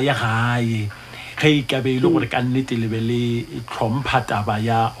sepela ya gae ge e kabe e le gore ka nnete le be le tlhompha taba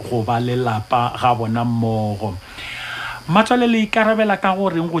ya go ba lelapa ga bona mmogo matswale le ikarabela ka go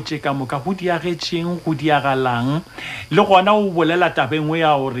reng go tšeka moka go diagetšeng go diagalang le gona o bolela tabengwe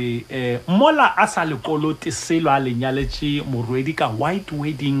ya gore mola a sa lekolote selo a lenyaletše morwedi ka white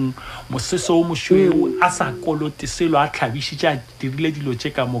wedding mosese o mošweu a sa kolote selo a tlhabišitše a dirile dilo tše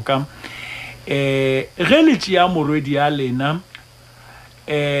ka moka ge le tšea morwedi ya lena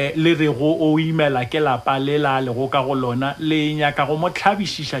le re go o imela ke lapa le la le go ka go lona le nyaka go mo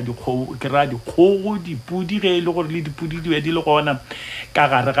tlhabišiša dikgogo ke ra dikgogo dipudi ge e le gore le dipudi di be di le gona ka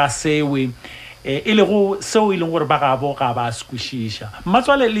gare ga sewe e le go seo e leng gore ba gabo ga ba sekwešiša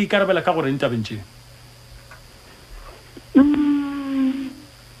matswale le ikarabela ka gore ntabentše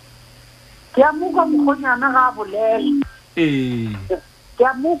ke a mokwa mokgonyana ga bolela ke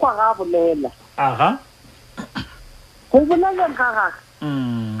a mokwa ga bolela aga go boleleng ga gage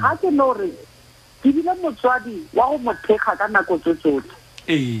ga ke no re ke bile motswadi wa go mothekga ka nako tse tsotlhe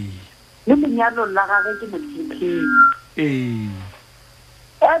le lenyalong la gage ke mothekgeng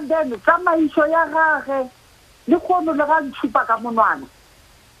and then tsamaiso ya gage le kgono le ga ntšhupa ka monwana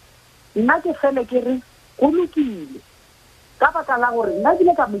nna ke fele ke re go lokile ka baka la gore nna ke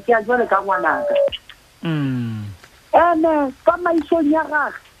le ka motšea jwale ka ngwanaka ene tsamaisong ya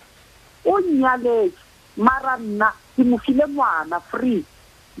gage o nnyaletse mara nna ke mo file ngwana free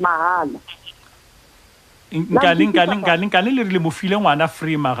mahala nkane le rile mo file ngwana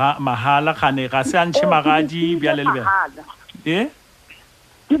free mahala gane ga se a ntšhe magadi bjale le bjale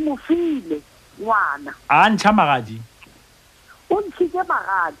ke mo file ngwana a ntšha magadi o ntšhitše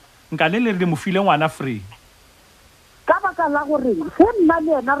magadi nkane le rile mo file ngwana free ka baka la gore ge nna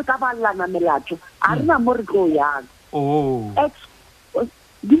le ena re ka balelana melato a rena mo re tlo yang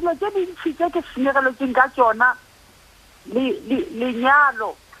dilo tse dintšhi tse ke senyegelotseng ka tsona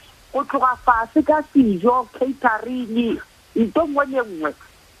lenyalo go tloga fase ka sejo catering nto nngwe le nngwe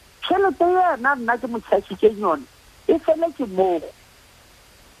tšhelete yena nna ke motšhašitšeng yone e feletse mogo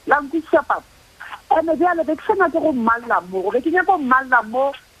la nkwešiša papa ene bjale be ke sena ke go mmalela mogo be ke nyaka go mmalela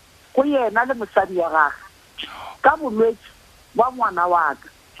mo go yena le mosadi wa gage ka bolwetse wa ngwana wa ka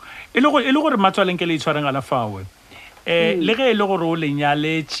e le gore matswaleng ke le itshwareng ala fawe le ge e le gore o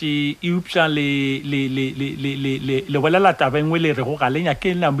lenyaletše e upša le bolela tabengwe le re go ga lenya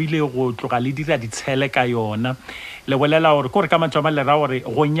ke namile go tloga le dira ditshele ka yona le bolela gore kore ka mantswe a malera gore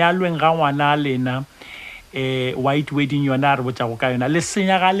go nyalweng ga ngwana a lena white wedding yona a re botšago ka yona le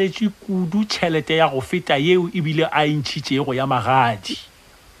senyagaletše kudu tšhelete ya go feta yeo ebile a ntšhitše go ya magadi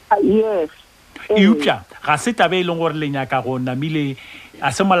eupša ga se tabe e leng gore le nyaka go namile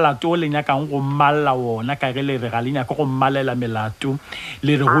a se molato o le nyakang go mmalla wona ka ge le re ga le nyaka go mmalela melato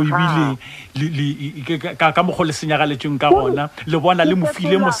le re go ebile ka mokgo le senyagaletseng ka gona le bona le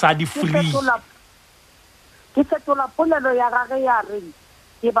mofile mosadi free ke fetola polelo ya gage ya re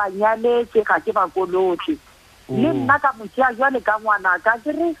ke ba nyaletse ga ke ba kolotse le nna ka motšea jwale ka ngwana ka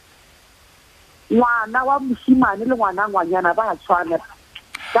ke re ngwana wa mosimane le ngwana ngwanyana ba tshwana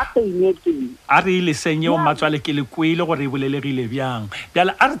a re ile seng yeo matswale ke le kwele gore e bolelegile bjang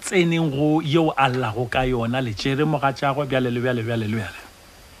bjale a re tseneng go yeo a llago ka yona le tšere moga tšago bjale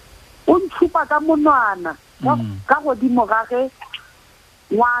o ntšhupa ka monwana ka godimo gage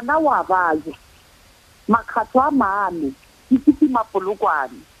ngwana wa baje makgatho a mane ke kitima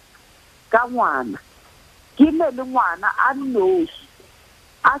polokwane ka ngwana ke ne le ngwana a nnoši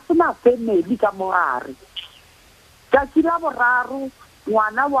a sena family ka mogare tšatši la boraro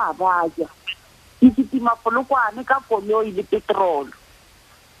ngwana wa baja ke kitima polokwane ka koloi le petrol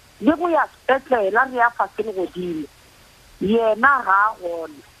le go ya sepetlela re ya fase le godimo yena ga a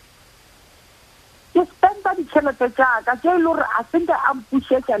gona ke spenda ditšhelete tšaka tše e le gore a sente a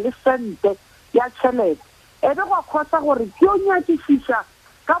mpušetša le sente ya tšhelete e be go kgosa gore ke o nyakišiša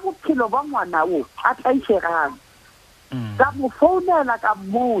ka bophelo ba ngwana o a tlaišegang ka mo founela ka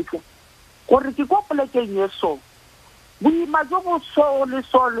mmotša gore ke kwa polekeng ye so boima jo bo so le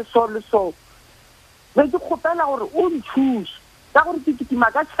so be ke kgopela gore o ntšhuše ka gore ke kitima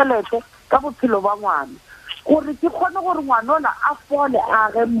ka tšhelete ka bophelo ba ngwana gore ke kgone gore ngwanola a fole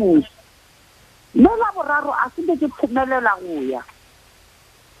a ge moši mme la boraro a sente ke phomelela go ya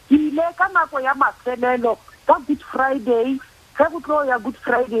ke ile ka nako ya mafelelo ka Good Friday ge go tlo ya Good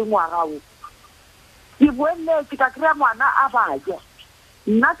Friday ngwagao ke boeletse ka kry-a ngwana a baja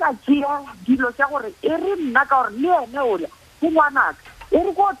nna ka tšea dilo tša gore e re nna ka gore le ene ola ke ngwanaka e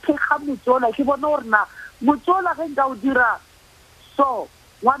re ko thekga motsola ke bone gore na motsola ge nka o dira so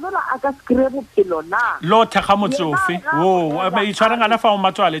ngwanola a ka se kry-e bophelo na lo thekga motsofe itshwareng ana fao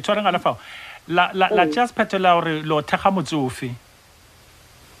matswale itshwareng ana fao la just phetola gore lo thekga motsofe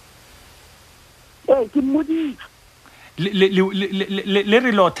ke mmoditse le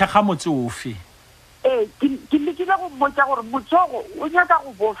re lo thekga motsofe ke lekile go mmotsa gore motsogo o nyaka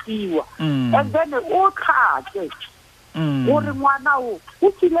go bofiwa and then o tlhatse gore ngwana o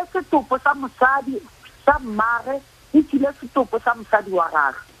tsile setopo sa mosadi sa mmare o tsile setopo sa mosadi wa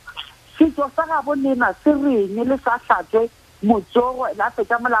gagwe setso sa ga bonena se reng le sa hlatswe motsogo la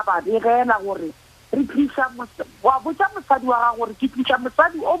fetsa molaba regela gore re tlisa wa botsa mosadi wa gago gore ke tlisa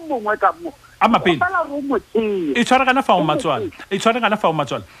mosadi o mongwe ka mo amapele e tshwara kana fa o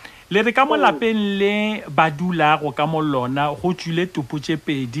matswala le re ka mo lapeng le badula go ka mo lona go tswile tuputse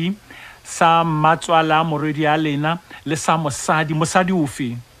pedi sa matswala moredi a lena le sa mosadi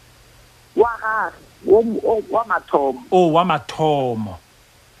ofe wa gagwe wa mathomo wa mathomo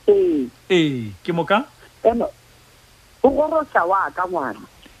ke moka eno o gorosa wa ka ngwana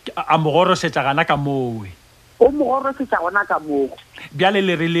a mogorosetsa gana ka mowe o mogorosetsa gona ka moo bjale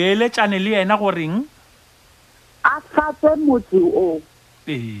le re le eletsane le yena goreng a tlhatse motse o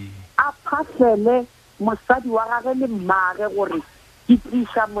a phatlhele mosadi wa gage le mmage gore ke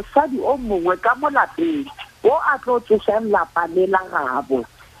tlisa mosadi o mongwe ka mo lapeng o a tlo tsesang lapa le la gabo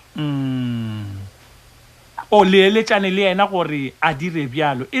o le eletsane le yena gore a dire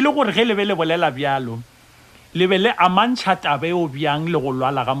bjalo e le gore ge le be le bolela bjalo le be le amantšha tabe o bjang le go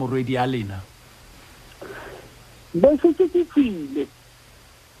lwala ga morwedi a lena be se ke tsile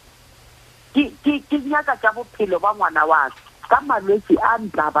ke nyaka tša bophelo ba ngwana wa ka malwetse a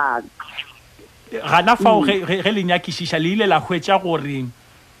ntlabang gana fao ge le nyakišiša le ile la hwetša gore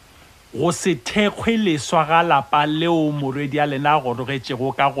go se thekgwe leswa ga lapa leo morwedi a lena a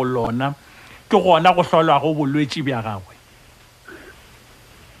gorogetšego ka go lona ke gona go hlolwago bolwetši bja gagwe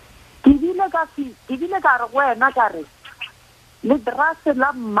ke bile ka re wena ka re le drase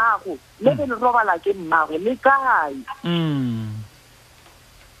la mmago le be le robala ke mmago le kae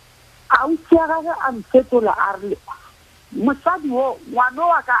ausi ya gage a mphetola a re mosadi wo ngwana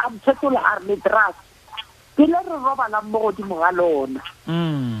wa ka a mphetola a re le drase ke le re robala mo godimo ga lona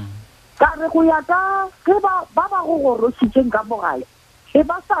ka re go ya ka ke ba go gorositseng ka mogae e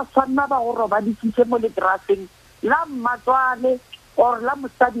ba sa tshwanna ba go roba ditšitše mo le draseng la mmatswale or la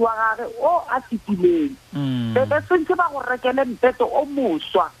mosadi wa gage o a setileng be sentse ba go rekele mpeto o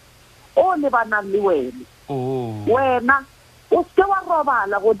moswa o le banang le wena o se wa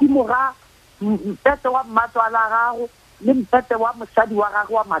robala godimo ga mpeto wa mmatswala gago le mpete wa mosadi wa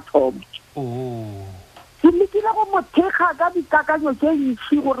gage wa mathomo ke lekile go mothekga ka dikakanyo tse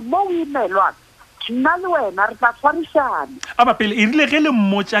ntšhi gore mo o imelwana nna le wena re tla tshwarišana a bapele e rile ge le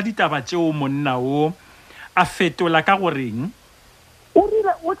mmotsa ditaba tšeo monna o a fetola ka goreng o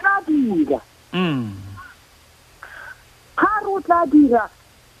rile o tla dira ga re o tla dira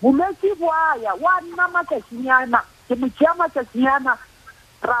bolwetse boaya wa nna matšatšinyana ke motšea matšatšinyana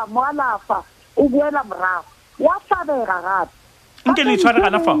ra mo alafa o boela morago wa tlabega gape nke le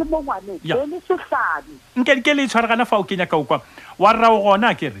tshwaregana fao nke le tshwaregana fao ke nyaka o kwa wa rra o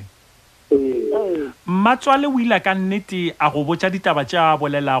gona ke re mmatswale o ile ka nnete a go botsa ditaba tša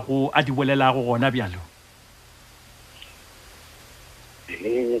a di bolelago gona bjalo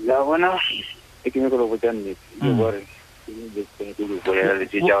la bona e ke nyaka go botsa nnete ke gore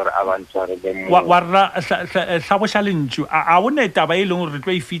wa rra hlaboša lentšu a bone taba e leng gore re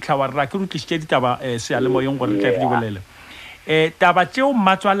tlo e fitlha wa rra ke re tlišitše ditaba sealemoyeng gore re tla di bolele taba tšeo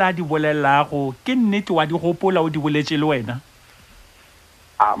mmatswale a di bolelago ke nnete wa di gopola o di boletše le wena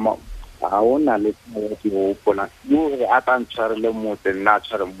a ona le di gopola yo a ka ntshwarele motse nna a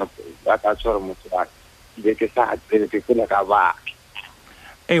tshware motse a ka tshware motse wa be ke sa tsele ke kula ka ba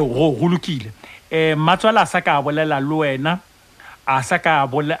go lokile mmatswale a sa ka bolela le wena a sa ka a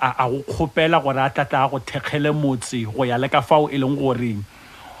go kgopela gore a tlatla go thekgele motse go ya le ka fao e leng goreng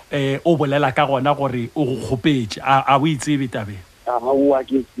o bolela ka gona gore o go kgopetše a o itsebe tabe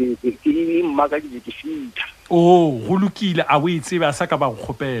go lokile a o itsebe a sa ka ba go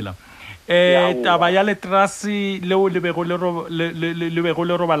kgopela taba ya letrase leo le bego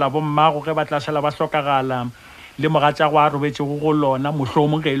le robala bommago ge ba tlašala ba hlokagala le mogatša go a robetše go lona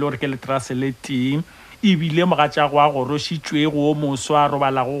mohlomong ge e le gore ke letrase le teng ebile mogatša go a gorošitšwe go moswa a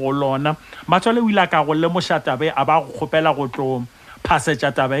robalago go lona Matswale o ile a ka go lemoša tabe a ba go kgopela go tlo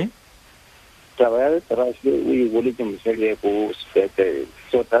phasetša tabe taba ya letrase o e boletse mosadi go sepete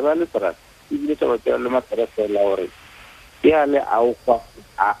so taba ya letrase e bile taba tša le matrase la gore ke a le ao kwa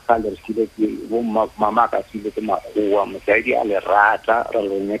a ka le sile ke bo mama ka sile ke magoa mosadi a le rata ra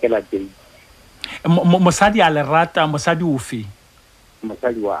lo nyekela teng mosadi a le rata mosadi ofe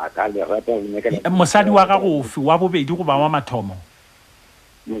mosadi wa ka le rata o nyekela mosadi wa ga go ofe wa bobedi go ba wa mathomo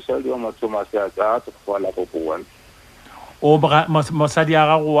mosadi wa mathomo se a go la go bua o mosadi a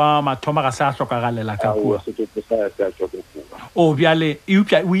ga go wa mathomo ga se a hlokagalela ka kua o bjale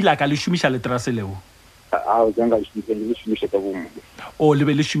o ile ka le šomiša letrase leo a o janga le shumisha ka bomma o le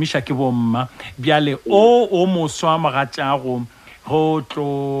be le shumisha ke bomma bjale o moswa magatšago go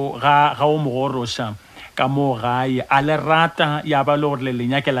tlo ga o mogorosha ka mo gae a le rata ya ba le gore le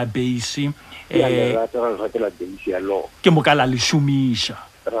lenyakela base le ratela base ya lo ke mo ka la le shumisha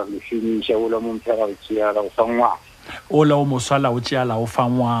o la mo mphara o tšea la o fa ngwana o la o moswa la o tšea la o fa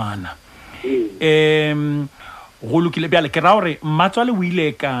ngwana go lokile bjale ke ra gore mmatswale o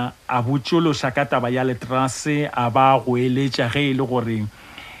ile ka a botšološa ka taba ya letrase a ba go eletša ge e le gore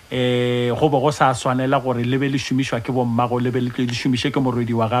go be go sa swanela gore le be le šomišwa ke bommago le be le šomiše ke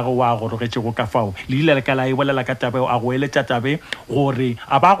morwedi wa gagwe wa gorogetšego ka fao le ile le ka la e bolela ka tabe a go eletša tabe gore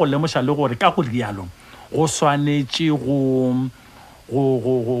a ba go lemoša le gore ka go rialo go swanetše go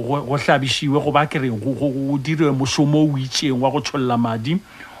hlabišiwe go ba kere go dirwe mošomo o itšeng wa go tšholla madi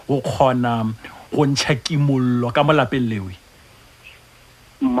go kgona go ntšha kimollo ka mo lapeng lewe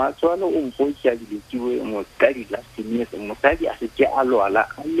Matswalo o mpotsa diletiwe mosadi la senyetse mosadi a se ke a lwala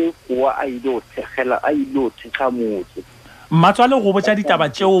a le kwa a ile o thegela a ile o thega motse Matswalo go botsa ditaba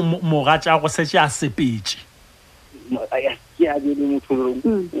tšeo mogatša go setse a sepetse ya ke a le motho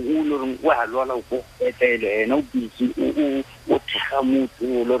o loreng wa lwala go etele ena o bitse o thega motse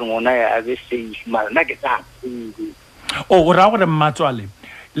o loreng ona ya be safe mara na ke tsa o ra gore Matswale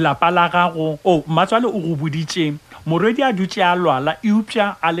la pala gago Matswale o go boditše morwedi a dutše a lwala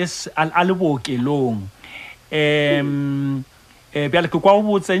eupša a le bookelong bjale ke kwa o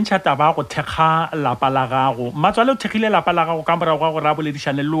botsentšha taba go thekga lapa la gago Matswale o thekgile lapa la gago ka morago ga gore a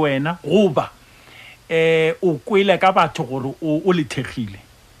boledišane le wena goba o kwele ka batho gore o le thekgile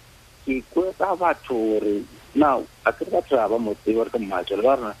ke kwetsa batho gore now a ke batho ba motse gore ke Matswale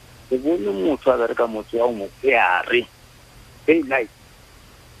ba rena ke bone motho a bereka motse wa mo peare hey like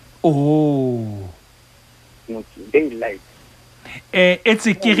daylight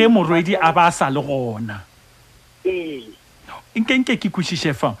etse ke ge morwedi a ba sa le gona nke ke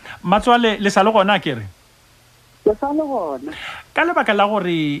kwešiše fa Matswale le sa le gona kere le sa le gona ka lebaka la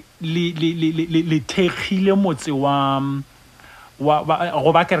gore le thekgile motse wa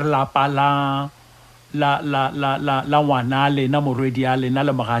go ba kere lapa la ngwana lena morwedi a lena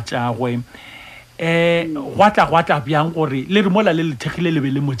le mogatšagwe gwa tla bjang gore le re mola le thekgile le be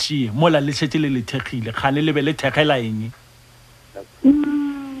le motšie mola le šetse le thekgile kgane le be le thekgela eng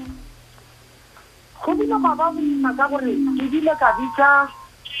go bile baba boima ka gore ke bile ka bitša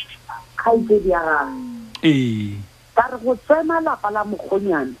kgaitsedi ya gage ka re go tsena lapa la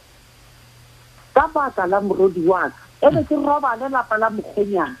mokgonyana ka baka la morodi wa ka e be ke robale lapa la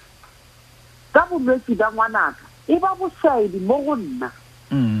mokgonyana ka bolwetse ba ngwanaka e ba bošaedi mo go nna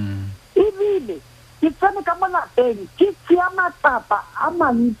ebile ke tsene ka mo lapeng ke tšea matsapa a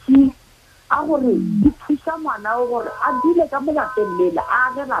mantši a gore di thuša ngwana o gore a dile ka mo lapeng lela a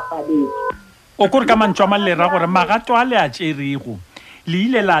ge lapa lele o kore ka mantšwa malera gore magato a le a tšerego le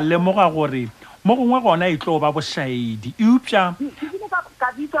ile la lemoga gore mo gongwe gona e tlo ba bošaedi eupša ka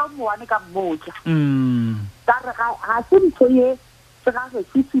bitša o moane ka mmotša ka re ga se ntho ye se ga ge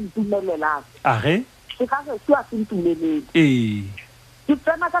se sentumelelang age se ga ge se a sentumelele ke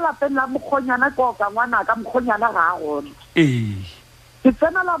tsena ka lapeng la mokgonyana koka ngwana ka mokgonyana ga a gona ke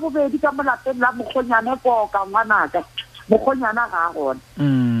tsena la bobedi ka mo lapeng la mokgonyana koka ngwanaka mokgonyana ga a gona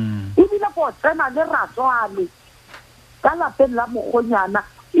ebile ko tsena le ratswale ka lapeng la mokgonyana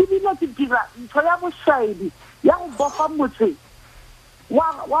ebile ke dira ntho ya bošaedi ya go bofa motse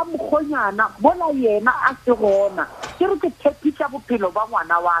wa mokgonyana bola yena a se gona ke re ke thepiša bophelo ba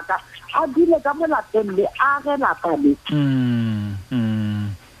ngwana wa ka a dile ka mo lapeng le a ge lapa le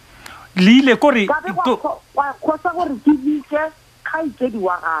le ile kore wa khosa gore ke bitse kgaitsedi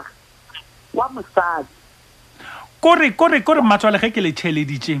wa gagwe wa mosadi kore Matswale ge ke le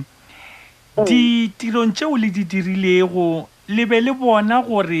tšheleditše ditirong tšeo le di dirilego le be le bona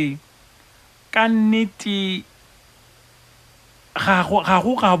gore ka nnete ga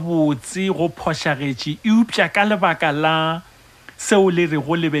go gabotse go phošagetše eupša ka lebaka la seo le re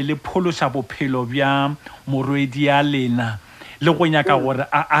go lebe le phološa bophelo bja morwedi a lena le go nyaka gore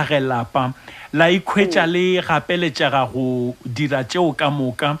a age lapa la ikhwetša le gapeletšega go dira tšeo ka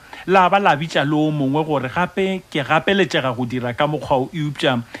moka la ba la bitša le o mongwe gore gape ke gapeletšega go dira ka mokgwa o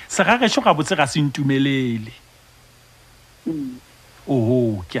eupša segagešo gabotse ga se ntumelele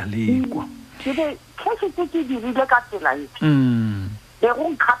ke a lekwa ke ke dirile ka tsela e be go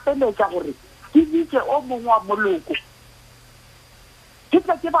nkgapeletša gore ke bitše o mongwe wa moloko ke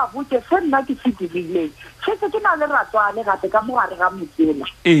tla ke ba botse se nna ke se dirileng se ke na le ratswale gape ka mogare ga motsela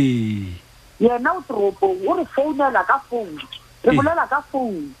yena o toropong o re founela ka founu re bolela ka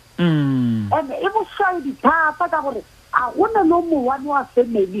founu and e bošaedi thata ka gore a gona lo mo wa wa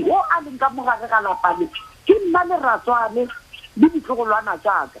family o a leng ka mogare ga lapane ke nna le ratswane le ditlogolwana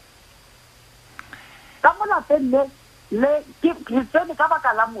jaaka ka mo lapeng le ke tsene ka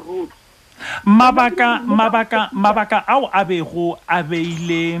baka la morodi mabaka ao a bego a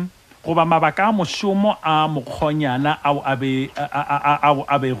beile goba mabaka a mošomo a mokgonyana ao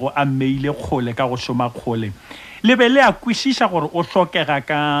a bego a meile kgole ka go šoma kgole le be le a kwešiša gore o hlokega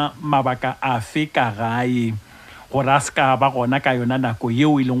ka mabaka afe ka gae gore a se ka ba gona ka yona nako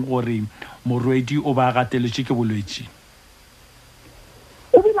yeo e leng gore morwedi o ba gateletše ke bolwetši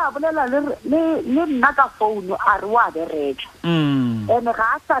o bila bolela le nna ka phone a re wa bereka ene ga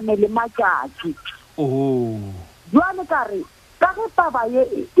a sane le matšatši jwale ka re ka ge taba ye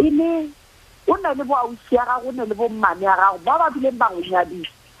e le o na le boausi ya gago o ne le bommane ya gago ba ba bileng ba go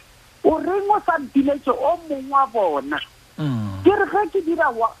nyadisa o reng o sa mpiletše o mongwe wa bona ke re ge ke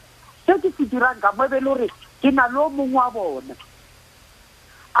dira se ke se dirang ka mo be le gore ke na le o mongwe wa bona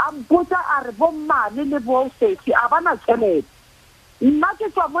a mpotsa a re bommane le boosesi a bana tšhelete nna ke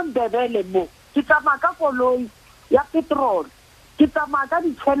tswa mo Ndebele mo ke tsamaya ka koloi ya petrol ke tsamaya ka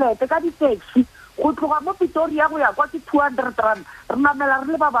ditšhelete ka di-taxi go tloga mo Pretoria go ya kwa ke 200 rand re namela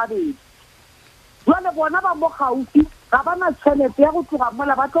re le ba babedi jwale bona ba mo gaufi ga bana tšhelete ya go tloga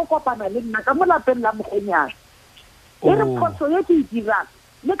mola ba tlo kopana le nna ka mo lapeng la mogonyana e re phoso ye ke e dirang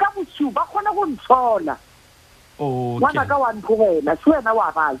le ka bosiu ba kgone go ntshola ngwana ka wa ntlogela se wena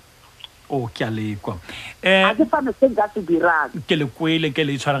wa bala ke a lekwa a ke fane se nka se dirang ke le kwele ke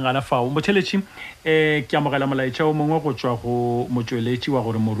le tshwarang gana fao motheletši ke amogela molaetša o mongwe go tšwa go motsweletši wa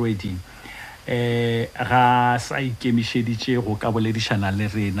gore morwedi ga sa ikemišeditše go ka boledišana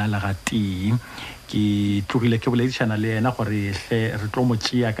le rena le ga tee ke tlogile ke boledišana le yena gore re tlo mo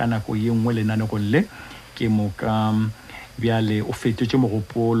tšea ka nako ye nngwe lenanegong le ke moka bjale o fetotše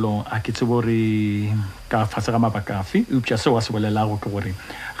mogopolo a ke tsebo gore ka fase ga mabaka afe eupša seo a se bolelago ke gore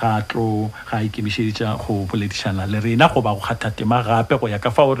ga ikemišeditša go boledišana le rena go ba go kgatha tema gape go ya ka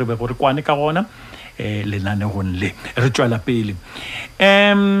fao re be gore kwane ka gona lenanegong le re tšwela pele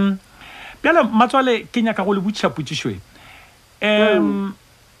bjale matswale ke nyaka go le botšiša potšišwe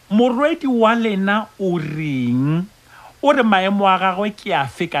morwedi wa lena o reng o re maemo a gagwe ke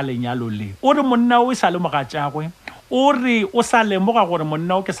afe ka lenyalo le o re monna o e sa le mogatšagwe o re o sa lemoga gore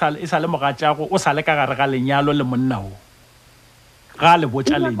monna o e sa le mogatšagwe o sa le ka gare ga lenyalo le monna o ga le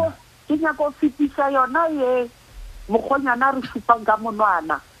botša lena ke nyaka o fetisa yona ye mokgonyana re supang ka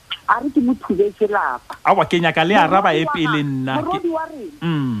monwana a re ke mo thubetse lapa awa ke nyaka le araba e pele nna morodi wa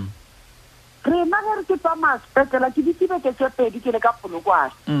rena ge re ke tsamaya sepetlela ke ditibeke tše pedi ke le ka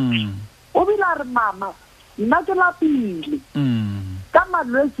Polokwane o bila re mama nna ke lapile ka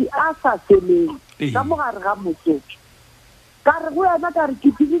malwetši a sa seleng ka mogare ga motse ka re go yena ka re ke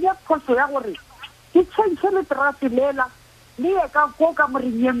tsebile phoso ya gore ke tšhentšhe le terase lela le ye ka ko ka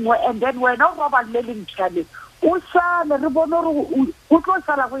moreng ye nngwe and then wena o roba le lentšhane o šale re bone gore o tlo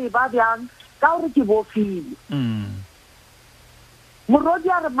šala go e ba bjang ka gore ke bofile morodi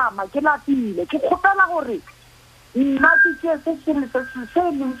a re mama ke lapile ke kgopela gore nna ke tšee se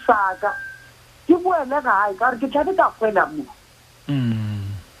leng saka ke boele gae ka re ke tlabe ka kwela mo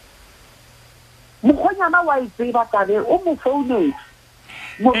mokgonyana wa e tseba tabe o mo founetse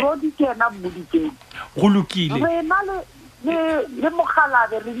morodi ke ena mmoditseng go lokile rena le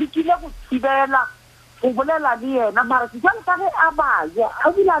mogalabe re lekile go thibela go bolela le yena mara ke jwale ka ge a baja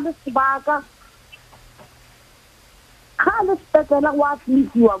a bila le sebaka ga le sepetlela go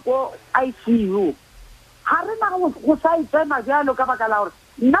admitiwa ko ICU ga re na go sa itsena bjalo ka baka la gore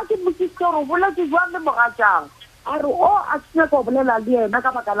nna ke motsitse gore o boletse jwang le mogatšang a re o a tsenya ko bolela le yena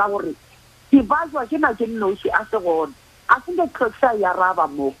ka baka la gore ke bajwa ke na ke nnoši a se gona a se ke tlhotlha ya raba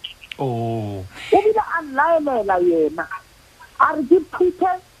mo o bile a nlaelela yena a re ke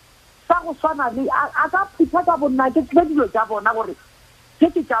phuthe sa go swana le a ka phutha ka bonna ke tsebe dilo tša bona gore ke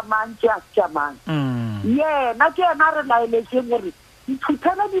ke tšamang ke a se tšamang yena ke yena re laeletseng gore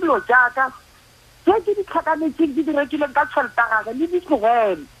iphuthele dilo jaaka tse ke di tlhakanetseng ke di rekileng ka tšhelete gage le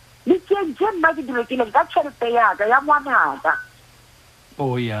ditlogele le tšentše nna ke di rekileng ka tšhelete yaka ya ngwanaka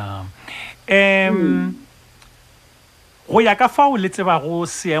ya go ya ka fao le tsebago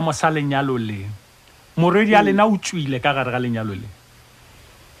seemo sa lenyalo le morwedi a lena o tswile ka gare ga lenyalo le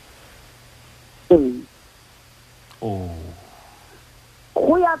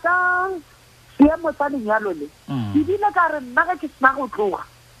go ya ka seemo sa lenyalo le ke dile ka re nna ge ke sena go tloga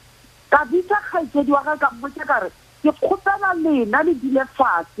ka bitsa kgaitsedi wa ga ka mmotse ka re ke kgopela lena le dile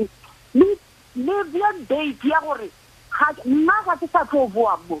fatshe le bjang date ya gore nna ga ke sa tlo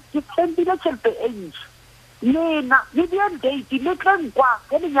boa mo ke tsempile tšhelete e ntši lena le bjang date le tlenkwa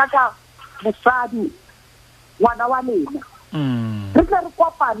ge le nyaka mosadi ngwana wa lena re tle re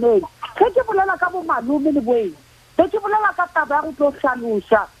kopaneng ge ke bolela ka bo malome le boeng ge ke bolela ka taba ya go tlo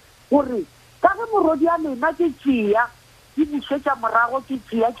hlaloša gore ka ge morodi ya lena ke tšea ke bušetša morago ke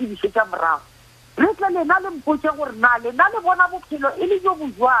tšea ke bušetša morago re tle lena le mpotse gore na lena le bona bophelo e le jo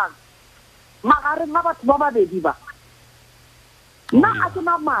bojwang magareng a batho ba babedi ba nna a ke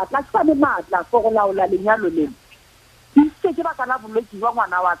na maatla ke sa le maatla for go laola lenyalo leno ke itse ke baka la bolwetse jwa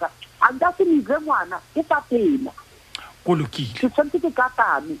ngwana wa ka a nka se mise ngwana ke sa pela go lokile ke tshwanetse ke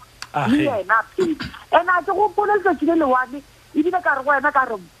katame le yena pele ene a ke gopole letsatsi le lewane ebile ka re go wena ka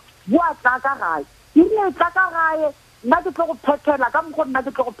re boa tla ka gae ebile tla ka gae nna ke tlo go phethela ka mokgo nna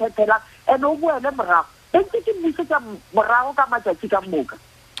ke tlo go phethela ene o boele morago ntse ke mmusetsa morago ka matšatši ka moka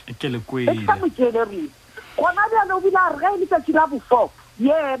ke le kwele e ka motšele rena gona bjale o bile a re ge e letsatsi la bofo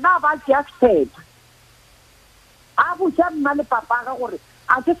yena ba tšea sephetho a botša nna le papaga gore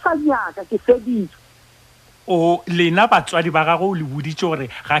a ke sa nyaka ke feditše o lena batswadi ba gago o le boditše gore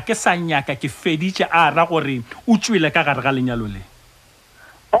ga ke sa nyaka ke feditše a ra gore o tswile ka gare ga lenyalo le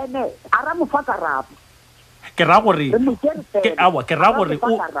ene a ra mofa karabo ke ra gore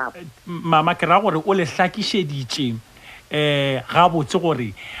mama ke ra gore o le hlakišeditše ga botse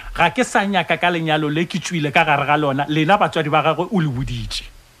gore ga ke sa nyaka ka lenyalo le ke tswile ka gare ga lona lena batswadi ba gagwe o le boditše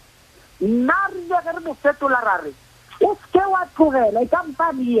nna re ge re mo fetola ra re o seke wa tlogela e ka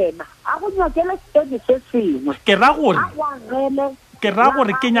mpa le yena a go nyakele sepedi se sengwe ke ra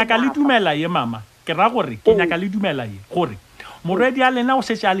gore ke nyaka le dumela ye mama ke ra gore ke nyaka le dumela ye gore morwedi a lena o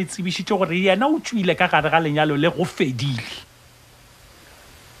setse a le tsebišitše gore yena o tswile ka gare ga lenyalo le go fedile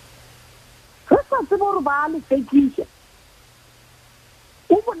ge sa tsebe gore ba le fekiša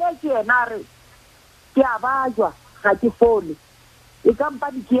o boletse yena a re ke a bajwa ga ke fole e ka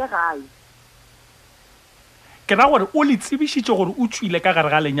mpa di ke gae ke ra gore o le tsebišitše gore o tswile ka gare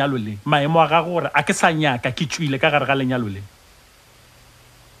ga lenyalo le maemo a gago gore a ke sa nyaka ke tswile ka gare ga lenyalo le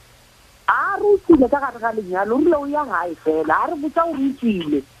a re o tswile ka gare ga lenyalo o rile o ya gae fela a re botsa gore o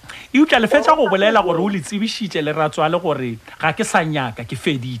tswile e utla le fetša go bolela gore o le tsebišitše le ratswa le gore ga ke sa nyaka ke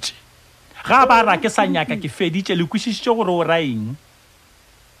feditše ga ba ra ke sa nyaka ke feditše le kwešišitše gore o ra eng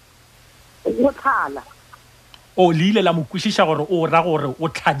go tlhala o le ile la mo kwešiša gore o ra gore o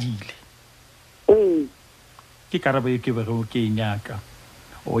tlhadile ke karabo e ke bego ke nyaka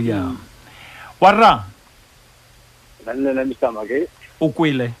o ya wa ra o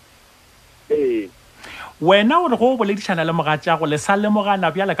kwele wena o re go boledišana le mogatšago le sa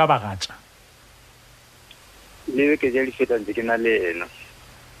lemogana bjale ka bagatša le ke je le feta ntse ke na le ena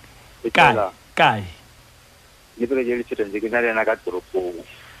kae le ke je le feta ntse ke na le ena ka toropong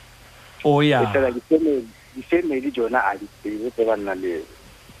o ya di family jona a di tsebe tse ba nna le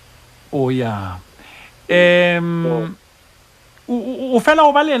o ya o fela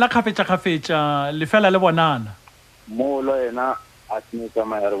o ba le ena kgafetša le fela le bonana mo lo ena a tsene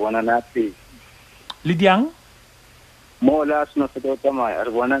tsamaya re bonana pele le diang mo la sno se do tsamaya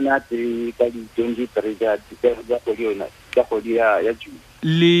re bonana tse ka di 23 ja go yona ka go dia ya ju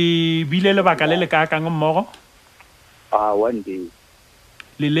le bile le baka le le ka kang mmogo one day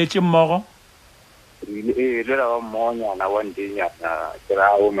le letse mmogo le ra mo nyana one day nyana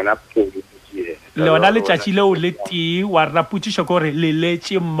tira o mena podi le ona le tšatši leo le tee wa raputiša kore le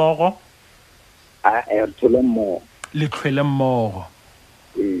letse mmogo le tlhwele mmogo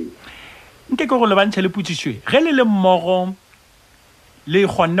nke ke go le bantšha le putišwe ge le le mmogo le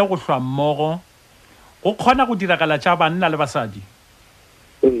kgonne go hlwa mmogo go kgona go diragala tša banna le basadi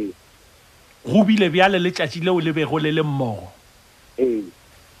go bile bjale le tšatši leo le bego le le mmogo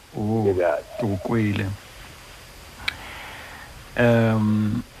ke go kwele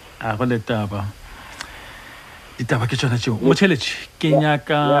a go le ditaba ke tšona tšeo motšheletše ke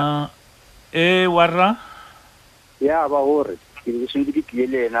nyaka warra ya ba gore ke go sentse ke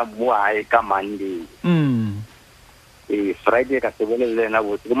tlile ena mo hae ka Monday Friday ka se bole le ena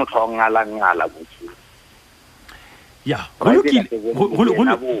botse ke motho wa ngala botse ya go lokile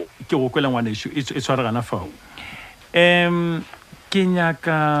ke go kwela ngwaneso e tshwaregana fao ke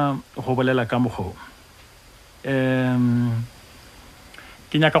nyaka go bolela ka mogo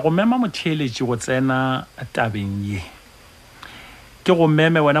ke nyaka go mema motheletši go tsena tabeng ye ke go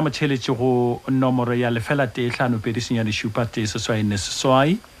meme wena motheletši go nomoro ya lefela tee hlano pedi senyane šupa tee seswai ne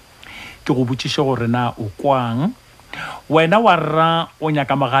seswai ke go botšiše gore na o kwang wena wa rra o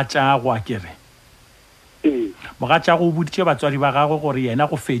nyaka mogatšago a kere mogatšago o boditše batswadi ba gagwe gore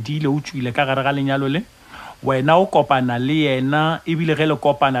yena go fedile o tswile ka gare ga lenyalo le wena o kopana le yena ebile ge le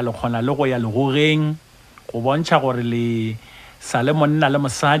kopana le kgona le go ya legogeng go bontšha gore le sa le monna le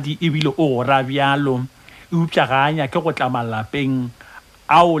mosadi ebile o go ra bjalo e upša ga anya ke go tla malapeng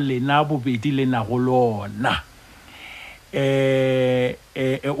ao lena bobedi le nago lona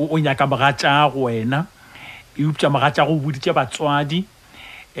o nyaka mogatša go wena e upša mogatša go boditše batswadi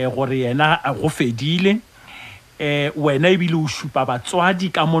gore yena go fedile wena e bile o šupa batswadi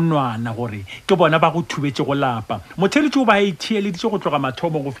ka monwana gore ke bona ba go thubetše go lapa motheletši o ba itheeleditše go tloga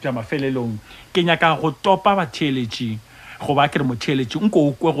mathomo go fihla mafelelong ke nyaka go topa batheeletši go ba ke re motheeletši nko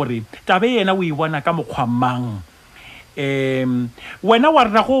o kwe gore tabe yena o e bona ka mokgwa mang wena wa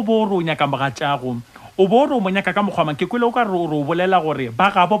rena go bo re o nyaka mogatšago o bo re o mo nyaka ka mokgwa mang ke kwele o ka re o bolela gore ba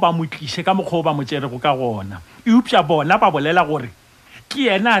gabo ba mo tliše ka mokgwa o ba mo tšerego ka gona e upša bona ba bolela gore ke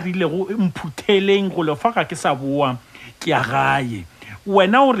yena a rile go mphutheleng go le fa ga ke sa boa ke a gae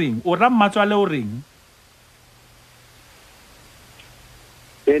wena o reng o ra mmatswale o reng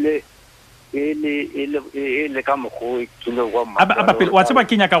ele ka mokgwa ke le wa mmatswale wa tseba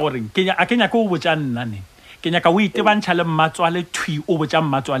ke nyaka gore a ke nyaka o botša nna ne ke nyaka o itebantšha le mmatswale thwi o botša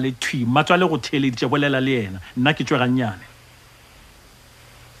mmatswale thwi mmatswale go theeleditše bolela le yena nna ke tswegannyane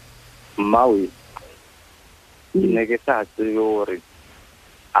mmawe ke ne ke sa tsebe gore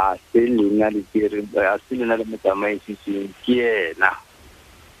a se lena le motsamaisitseng ke yena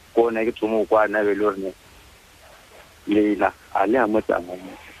kona ke thomo kwa na be le rene lena a le a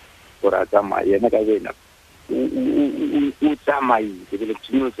motsamaisi gore a tsamaya yena ka bena o tsamaile ke le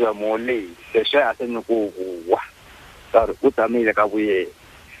tsino tsa mo le se sha a sene go bua ka re o tsamaile ka boye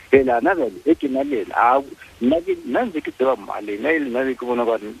pela na be e ke na lena a nna ke tseba male na ile na ke bona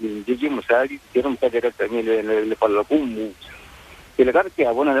ba ke mosadi ke re mosadi ka tsamaile le palla go mmu ke le ka re ke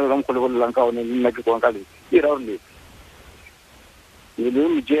a bona le ba mkhole bolelang ka one nna ke kwa ka le e ra re le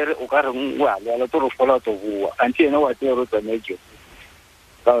mjere o ka re ngwa le toro fola to bua anti ena wa tero tsamaile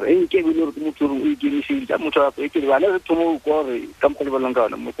ka re ke be le re motho o ikemisitse motho a ke le ba le thomo go re ka mkhole bolelang ka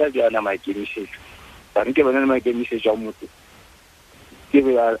one mosadi ana ma ikemisitse ba re ke bana ma ikemisitse ja motho ke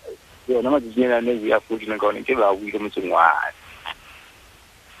be yona ma dijela ne ya fodile ka one ke ba buile motsengwa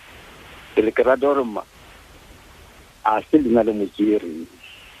le ke ra dorma a se lena le mojeri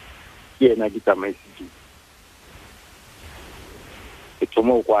ke yena ke tsamaisitse ke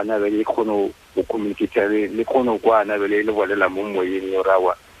thomo kwa na be le khono o communicate le khono kwa na be le bolela mo moyeng yo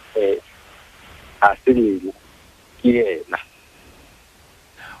rawa a se lena ke yena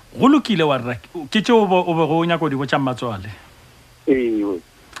go lokile wa rra ke tšeo o be go nyaka go di botša mmatswale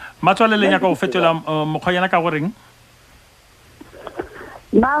mmatswale le nyaka go fetola mokgwa yena ka goreng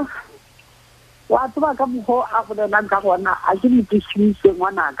na wa tseba ka mokgwa a go lelang ka gona a ke motšišitše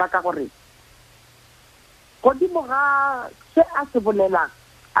ngwanaka ka gore godimo ga se a se bolelang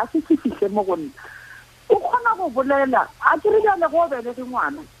a se se fihle mo go nna o kgona go bolela a ke re bjale go belege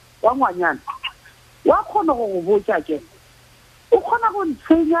ngwana wa ngwanyana wa kgona go go botša ke o kgona go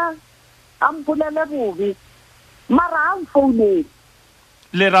ntshenya a mpolele bobe mara a mfounele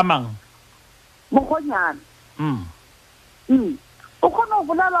le ramang mokgonyana o kgona go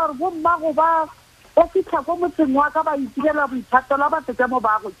bolela gore bommago ba fitlha ko motseng wa ka ba itirela boithatelo ba tsetse mo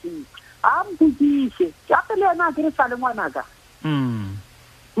ba go tšea a mpotšiše ka pele yena a ke re sa le ngwanaka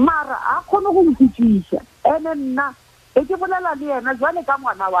mara a kgone go mpotšiša ene nna e ke bolela le yena jwale ka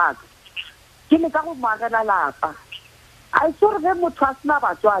ngwana wa ka ke le ka go moagela lapa a e sore ge motho a sena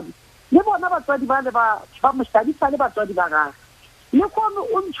batswadi le bona batswadi ba le ba mošadi sa le batswadi ba gage le kgone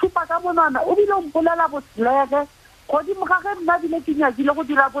o ntšhupa ka monwana o bile o mpolela boselege godimo ga ge nna bile ke nyakile go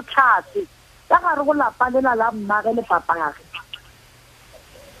dira botlhatse ka gare go lapa lela la mmage le papage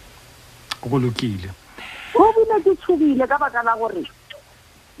go lokile o bile ke tshubile ka baka la gore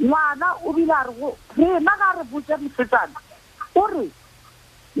ngwana o bile a re rena ga re botse mosetsana o re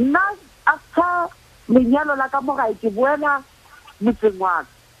nna a sa lenyalo la ka mogae ke boela motseng wa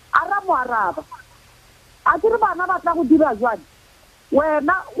ka a ra mo araba a ke re bana ba tla go dira jwadi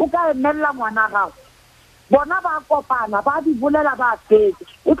wena o ka emelela ngwana gago bona ba kopana ba di bolela ba fetse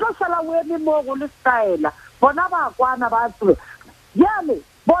o tlo sala o eme mo go le style bona ba kwana ba tswe jale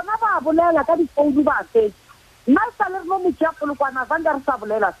bona ba bolela ka difounu ba fetse nna sa le mo motšea polokwana vanga re sa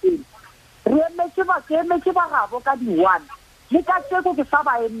bolela selo re emetse ba gabo ka di-one le ka tseko ke sa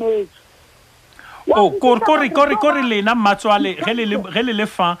ba emetse kore lena mmatswale ge le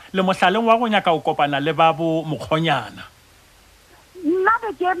lefa le mohlaleng wa go nyaka o kopana le babo mokgonyana nna be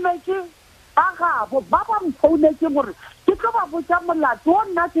ke emetse ba gabo ba ba mfounetse gore ke tlo ba botša molato o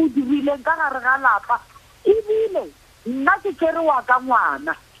nna ke o dirileng ka gare ga lapa ebile nna ke kere wa ka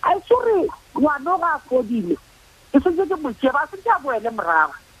ngwana a e sore ngwana o ga a fodile ke sentse ke motšea ba sentse a boele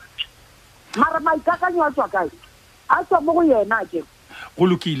morago mara maikakanyo a tswa kae a tswa mo go yena ke go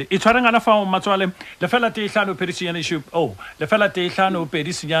lokile e tshwareng ana fa matswale le fela te hlano perisiane shupa le fela te hlano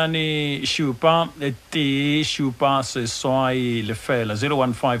perisiane shupa te shupa seswai le fela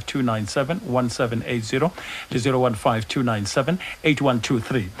 0152971780 le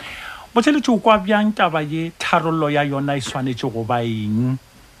 0152978123 Motheletse kwa byang taba ye tharollo ya yona e swanetse go ba eng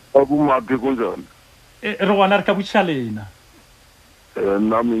abumaphi kunjani re gona re ka butšhalena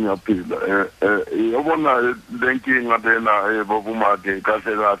nami ngiyaphila yabona lenkinga lena babumake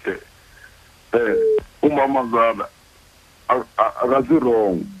kahle kahle umama Zala akasi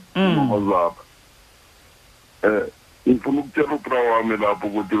wrong umama Zala ngifuna ukutshela ubra wami lapho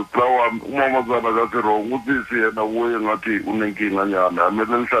ukuthi ubra wami umama Zala akasi wrong uthi yena uye ngathi unenkinga nyana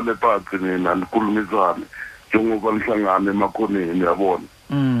amele nihlale phansi nina nikhulumisane njengoba nihlangane emakhoneni yabona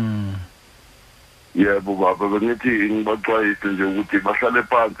yebo baba bengithi ngibaxwayise nje ukuthi bahlale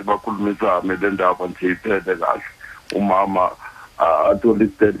phansi bakhulumisane le ndaba nje iphethe kahle umama athole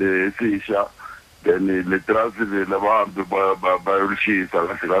isitende esisha then le transfer labantu bayolishisa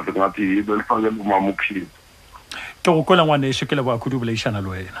kahle kahle ngathi yibe lifakela umama ukushisa ke go kola ngwane shekele ba khudubulation lo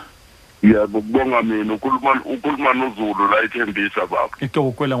wena yebo kubonga mina ukhuluma noZulu la ithembisa baba ke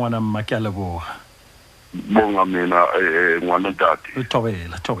go kola ngwana mmakyala bo bonga mina ngwana tati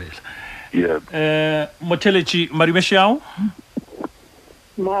Thobela yebo Motheletši Marimeshiao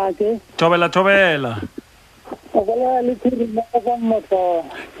Mage Thobela Ogola le tiri mo go motho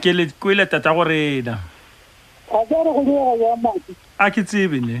ke le kwile tata go rena a tsere go dira ya mati a ke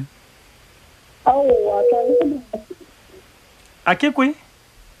tsebe ne ao a tla a ke kwe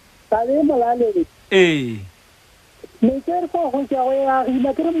le molale me tsere go ja go ya ri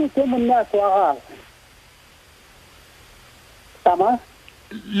na kere motho monna tswa tama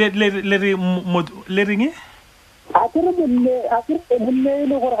le ringe a kere monne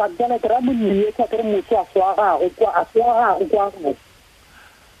le gore ga tsana kere monne e ka kere motho a swaga kwa go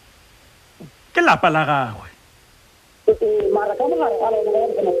ke lapa la gagwe mara ka mogare ga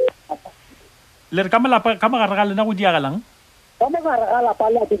le re ka mogare ga lena go diagalang ka mogare ga lapa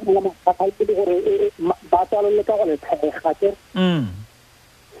le a tsena maka ke gore ba tsalo le ka go le thega ke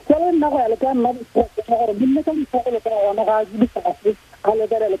tsela nna go ya le ka nna gore monne ka motho le ka gona ga di sa ka le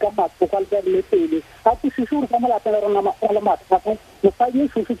le ka matlo ka le pele a tshishuru ka mala pele rona le matlo ka mo fa ye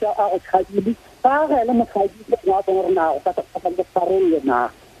shufu tsa a go tshadile ka ga le motshadi wa bona rona go ka le parole na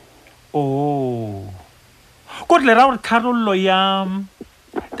ko le ra gore tharollo ya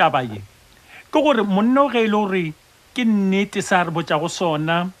taba ye ke gore monno ge ile gore ke nnete sa re botsa go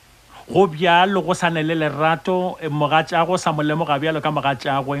sona go bjalo go sane le lerato mogatšago sa molemoga bjalo ka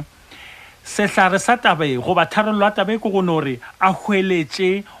mogatšagwe sehlare sa tabe go ba tharollo ya tabe go no re a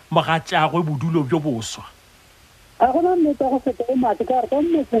hweletše mogatšagwe bodulo bjo boswa a gona nnete go feta go mate ka re ka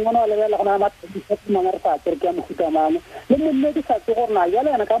motse ngwana le bela gona matšhisa mang re sa tsere ke mofuta mang le monne di sa tse gore na ya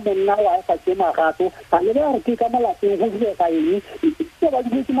lena ka monna wa sa tse magato a le ba re ke ka malapeng go bile ka eng se ba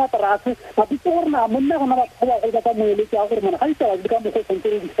di ke matrase ba di gore na monna gona ba tsaba go ka moele ke a gore mona ga di tsaba di ka mo go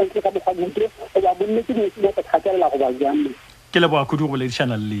sentere di sentere ka mo ga motho o ba monne ke ne ke tlhakela go ba jang ke le ba kudu go le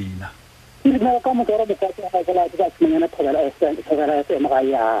channel lena ile ka mo gore ba ka ga la di ba tsmanyana Thobela Fm ga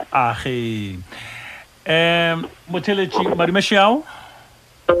ya age Motheletši Marimeshiao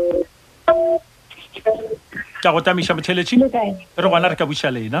ka go tamiša Motheletši re gona re ka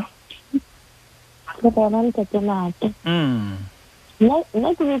buša lena le bona le tatelate nna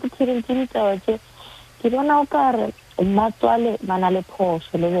ke be ke tshirentse ditaba tse ke bona o ka re matswale ba na le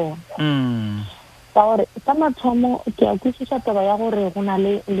phoso le bona ka gore ka mathomo ke a kwešiša taba ya gore go na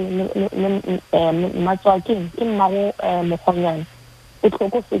le matswakeng ke mmago mokgonyane o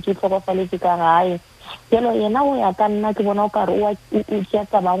tlhokofaletse ka gae jalo yena go ya ka nna ke bona o ka re o tšea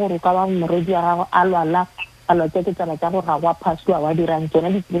taba gore o ka ba moredi ya gago a lwala a lwatsa ke taba tsa gore ga go a phasiwa wa dirang tsona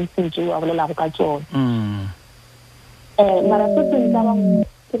dipilenseng tseo a bolelago ka tsone mara se seng tsa bangwe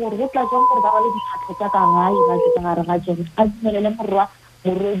ke gore go tla jang gore ba ba le diphatlho tsa ka gae ba ke ka gare ga tsone a dumelele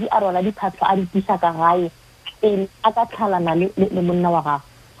morwedi a rwala diphatlho a di tisa ka gae pele a ka tlhalana le monna wa gago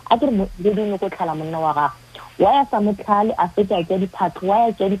a ke re moredi ko tlhala monna wa gago wa ya sa motlhale a fetsa tsa diphatlho wa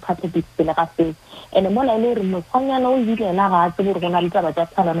ya tsa diphatlho pele ga seo ene mo la ile re mokgonyana o ile ena ga a tse gore go na le taba tsa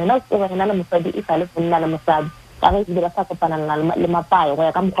tlhalano ena o tseba ena le mosadi e sa le fonna le mosadi ka ge ile ba sa kopanana le mapayo go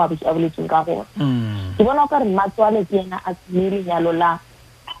ya ka mokgwa a boletseng ka gore ke bona o ka re matswale ke ena a tsile lenyalo la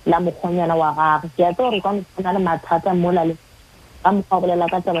mokgonyana wa gagwe ke a tse gore ka mokgona le mathata mo la le ka mokgwa a bolela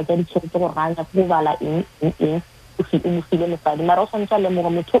ka taba tsa ditšhelete gore ga a nya go bala eng o file mosadi mara o tshwanetse a lemoga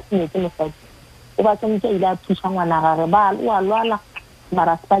motho o nyetse mosadi o ba tshwanetse ile a thuša ngwana gage o a lwala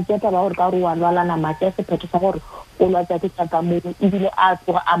mara spageta ba gore ka gore o a lwala na matse a sephetho sa gore o lwatsa ke tsa ka moo ebile a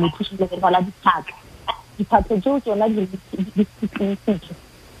tloga a mo thuša le gore bala diphatlo diphatlo tseo tsona di setso.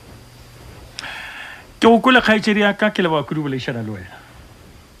 Ke o kole khaitsedi ya ka ke le ba kudu boleshana le wena.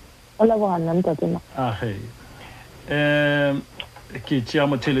 Ola bo nna ntatena. Ke tšea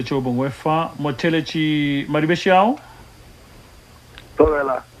motheletši o bongwe fa motheletši Madibešao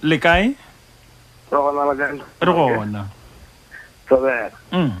Thobela le kae re gona Thobela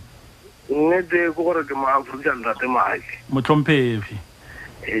nnete go gore ke maAfrika ntate mali motlhomphegi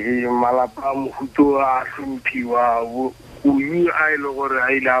malapa mohuto a hlomphiwa o a ile gore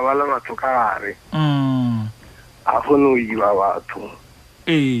a ile a bala batho ka gare a kgone o iba batho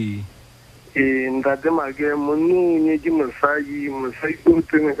ntate make monna o nyetse mosadi o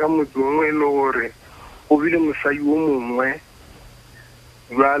tsene ka motse mongwe e le gore o bile mosadi o mongwe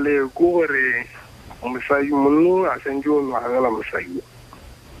jale ko gore mosadi monna a sentse o nwagela mosadi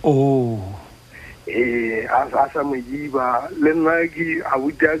a sa mo diba le nna ke a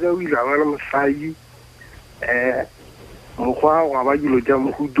buti a ka o ile a bala mosadi mokgwa wa ba dilo tša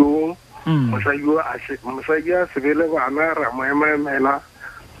mohutong mosadi a sebele bana ra mo emaemela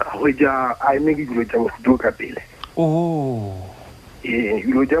go ja a eme ke dilo tša mohuto ka pele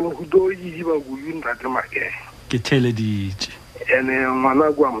dilo tša mohuto o di ba kudu ntate make ke theleditše ene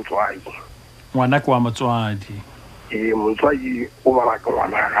ngwana kwa motswadi motswadi o bala ka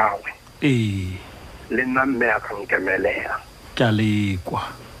ngwana gagwe le nna mme a ka nkemelela ke a lekwa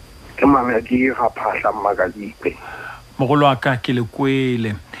ke mame ke ga phahla mmakakipe mogolo wa ka ke le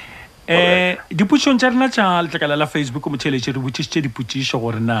kwele dipotšong tša rena tša letlakala la Facebook motheletše re botšišitše dipotšišo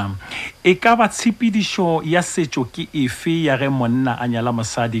gore na e ka ba tshepedišo ya setšo ke efe ya ge monna a nyala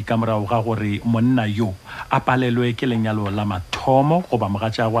mosadi ka morago ga gore monna yo a palelwe ke lenyalo la mathomo goba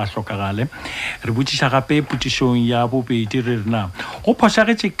mogatša go a hlokagale re botšiša gape potšišong ya bobedi re rena go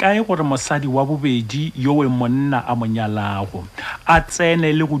phošagetše kae gore mosadi wa bobedi yowe monna a mo nyalago a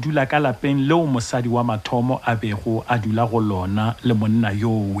tsene le go dula ka lapeng leo mosadi wa mathomo a bego a dula go lona le monna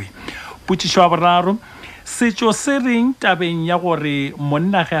yowe potšišo ya boraro setšo se reng tabeng ya gore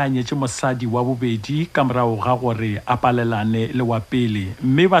monna ge a nyetše mosadi wa bobedi ka morago ga gore a palelane le wa pele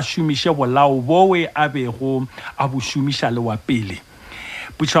mme ba šomiše bolao bowe a bego a bo šomiša le wa pele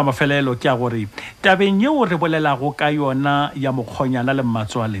potšišo ya mafelelo ke ya gore tabeng yeo re bolelago ka yona ya mokgonyana le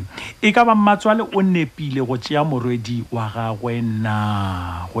mmatswale e ka ba mmatswale o nepile go tšea morwedi wa gagwe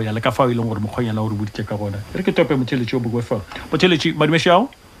na go ya le ka fao e leng gore mokgonyana o re boditše ka gona re ke tope motheletši o bongwe fa motheletši Madibešao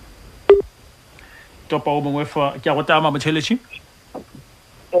topa o mongwe fa ke a go tama motheletši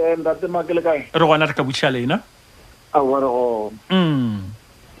ntate make le kae re gona re ka botšiša lena a gore go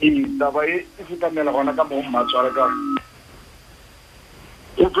taba e fitamela gona ka mo mmatswale ka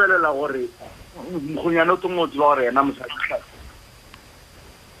o tswelela gore mokgonyana o tengwe o tseba gore yena mosadi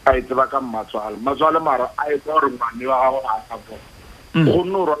a e tseba ka mmatswale mara a e tseba gore ngwane wa gago a sa bona go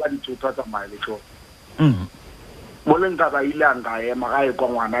nne o rwala dithoto a tsamaya le tšone mo leng ka ba ile a nka ema ga e kwa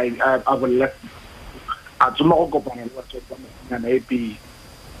ngwana a bolela a tsoma go kopana le batho ba mokgonyana e pele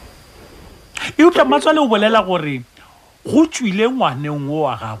e utlwa mmatswale o bolela gore go tswile ngwaneng wo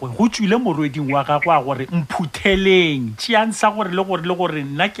wa gagwe go tswile morweding wa gagwe a gore mphutheleng tšeang sa gore le gore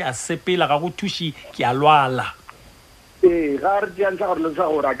nna ke a sepela ga go thuši ke a lwala ga re tšeang sa gore le sa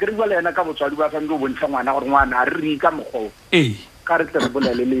gore a ke re bua le ena ka botswadi ba santse o bontšha ngwana gore ngwana a re re ka mokgwa ka re tle re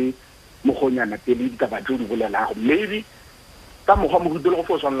bolele le mogonyana pele ditaba tseo di bolelago maybe ka mokgwa mohuto le go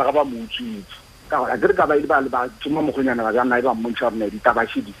fo swanela ga ba mo utswitse ka gore a ke re ka ba ile ba tsoma mogonyana ba jana e ba mmontšha gore ne ditaba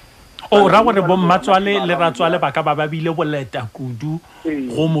šedi ra gore bo mmatswale le ratswale ba ka ba bile boleta kudu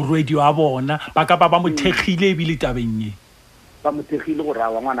go morwedi wa bona ba ka ba mo thekgile e bile tabeng e ba mo thekgile gore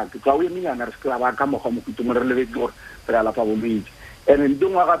wa ngwana ke tla o emenyana re se ba ka mokgwa mokutu mo re lebetse gore re ala fa bolwedi ene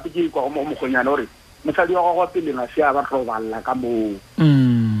ndongwa gape ke kwa go mogonyana gore mosadi wa go pele nga se a ba tlo balla ka mo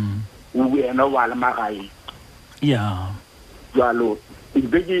o ena wa le magae jalo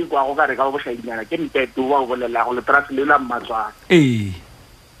ibeke kwa go ka re ka go shaidingana ke mpeto wa go bolela go le trust le la mmatswana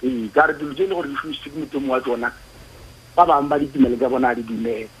ka re dilo tsene gore di šomišitse ke motomo wa tsona ba bangwe ba ditumele ka bona a di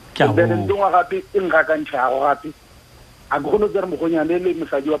dumele then ntongwa gape e nkgakantšhago gape a ke kgone o tsere mogonyane le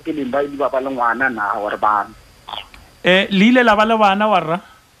mosadi wa peleng ba ile ba ba le ngwana na gore bana le ile la ba le bana wa rra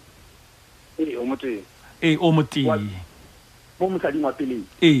o moteng o moteng mo mosading wa peleng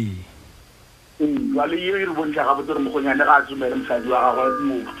jale ye e re bontšha gabotse gore mogonyane ga a tsomele mosadi wa gagwe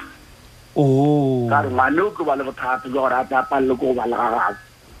motho ka re ngwane o ke ba le bothata jwa gore a te a palele ko go ba le ga gagwe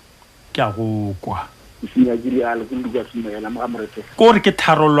ke a go kwa ko re ke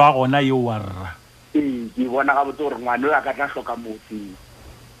tharolwa gona yo wa rra ke bona gabotse gore ngwane o a ka tla hloka motse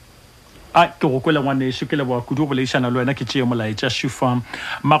ke go kwela ngwaneso ke leboa kudu go leišana le wena ke tšee molaetša šufa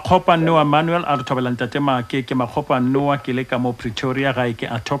makgopa noa manuel a re thobelang tatemake ke makgopa noa ke le ka mo Pretoria gae ke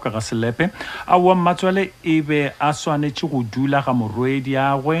a thoka ga selepe a wa mmatswale e be a swanetše go dula ga morwedi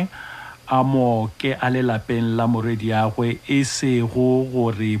agwe a mo ke a le lapeng la morwedi agwe e se go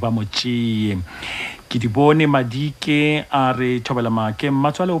gore ba mo tšee ke di bone madike a re thobela make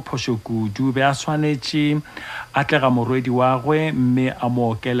mmatswale o phosho kudu be a swanetše a tlega morwedi wa gwe mme a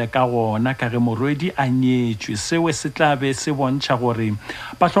mo okele ka gona ka ge morwedi a nyetšwe sewe se tla be se bontšha gore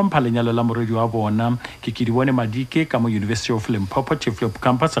ba hlompha lenyalo la morwedi wa bona ke di bone madike ka mo University of Limpopo Tivlop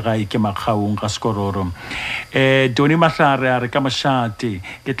campus gae ke makgaong ga Skororo Doni Mahlare a re ka mošate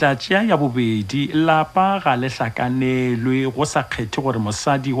ke tla tšea ya bobedi lapa ga le hlakanelwe go sa kgethe gore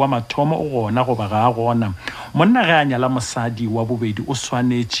mosadi wa mathomo o gona go ba ga gona monna ge a nyala mosadi wa bobedi o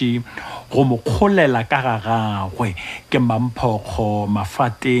swanetše go mo kgolela ka ga gagwe ke mamphokgo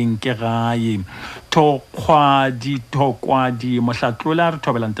mafateng ke gae thokwadi mohlatlole re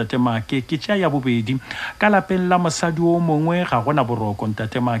thobelang tatemake ke tšea ya bobedi ka lapeng la mosadi o mongwe ga gona boroko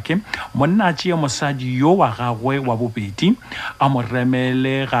tatemake monna a tšea mosadi yo wa gagwe wa bobedi a mo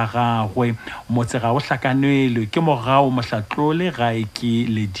remele ga gagwe motse ga o hlakanelwe ke mogao mohlatlole gae ke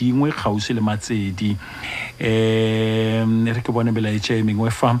ledingwe kgausi le matsedi re ke bone belaetša e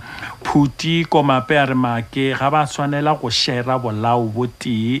mengwe fa phuti komape a re make ga ba swanela go shera bolao bo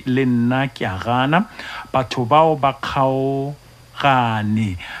tee le nna ke a gana batho bao ba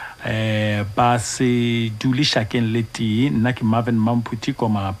kgaogane ba se dulišakeng le tee nna ke Marvin Mamphuti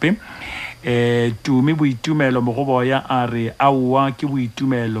komape tumi boitumelo mogoboya a re aowa ke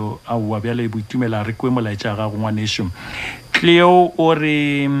boitumelo aowa bjale boitumelo a re kwe molaetša ga go ngwaneso Cleo o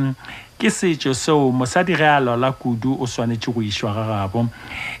re ke setšo seo mosadi ge a lola kudu o swanetše go išwa ga gabo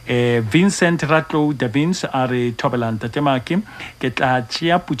Vincent Ratlow da Vince a re thobelang tatemake ke tla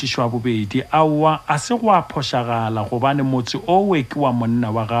tšea potšišo wa bobedi aowa a se go a phošagala gobane motse o we ke wa monna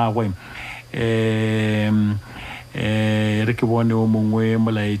wa gagwe re ke bone o mongwe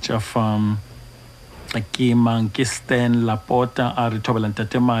molaetša fam ke mang ke Stan Lapota a re thobelang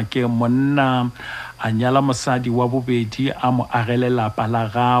tatemake monna a nyala mosadi wa bobedi a mo agele lapa la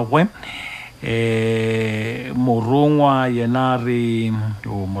gagwe morongwa yena re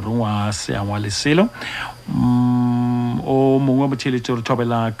morongwa se a ngwa leselo o mongwe motheletše re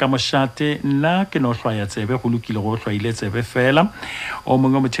thobela ka mošate nna ke no hlwaya tsebe go lokile go hlwaile tsebe fela o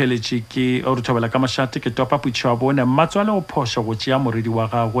mongwe motheletše ke o re thobela ka mošate ke topa putšo wa bone mmatswale o phosho go tšea moredi wa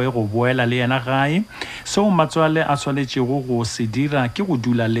gagwe go boela le yena gae seo mmatswale a swanetšego go se dira ke go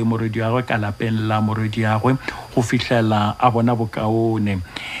dula le moredi wa gagwe ka lapeng la moredi wa gagwe go fihlela a bona bokaone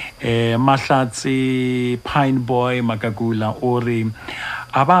Mahlatse Pine Boy Makagula o re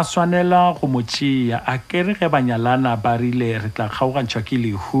a ba swanela go motšea a kere ge banyalana ba rile re tla kgaogantšhwa ke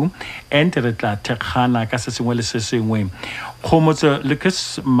lehu and re tla thekgana ka se sengwe le se sengwe kgomotse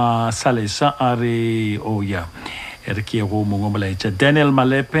Lucas Masalesa a re oya re ke go mongwe molaetša Daniel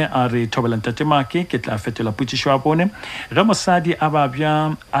Malepe a re thobelang tatemake ke tla fetola potšišo wa bone ge mosadi a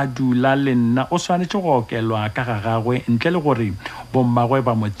babja a dula le nna o swanetše go okelwa ka ga gagwe ntle le gore bommagwe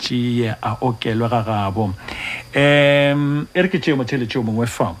ba mo tšee a okelwe ga gabo e re ke tšee motheletši o mongwe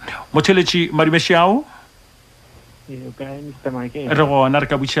fa motheletši madumešao re gona re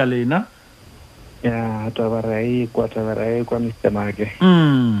ka botšiša lena ya tabarai kwa Mr. Make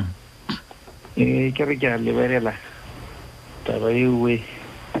ke re ke a lebelela taba ewe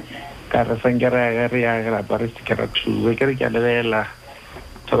ka re sankera re ya ga ba re ke ra tšhuwe ke re ke a lebelela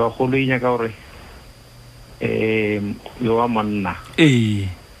taba golo e nyaka gore yo wa monna ge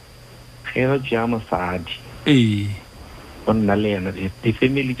go tšea mosadi go nna le yena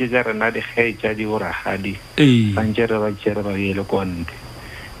di-family tše tša rena di kgetša di boragadi santše re ba tšere ba yele konte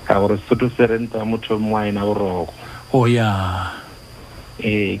ka gore sotho se renta motho mongwe a ena boroko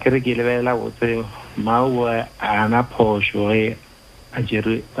ke re ke lebelela botse mao a na phosho ge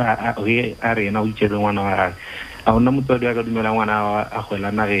a re ena o tšere ngwana wa gage a gona motswadi wa ka dumela ngwana a gwela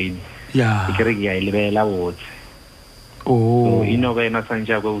nageng ke re ke a e lebelela botse ino ba ena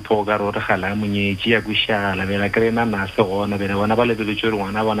santša kwa uthoka re gore gala monyetši ya kwišala bela ke re ena nase gona bela bona ba lebeletšwe gore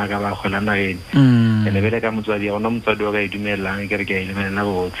ngwana bona ka ba gwela nageng ke lebele ka motswadi a gona motswadi wa ka e dumelelang ke re ke a e lebelela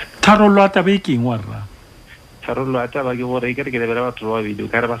botse tharollo a tabe ke eng wa rra tharollo a taba ke gore ke re ke lebele batho ba babedi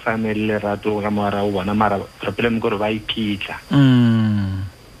ka re ba sa mele lerato ka moara o bona mara re pele mokore ba iphitlha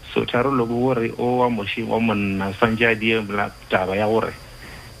so tharollo ke gore o wa mošing wa monna santše a die taba ya gore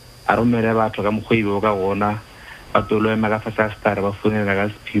a romele batho ka mokgwebe o ka gona ba tolo ema ka fasa star ba fonela ka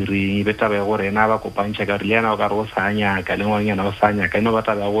spiring be taba ya gore ena ba kopantšha ka re le yana o ka re o sa nyaka le ngwanyana o sa nyaka eno ba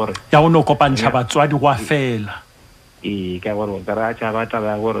taba ya gore ya go no kopantšha batswadi go a fela ka gore ka ra tshaba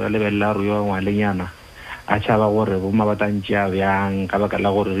taba gore le bella ruyo ngwalenyana a tshaba gore bo mabatantsia byang ka baka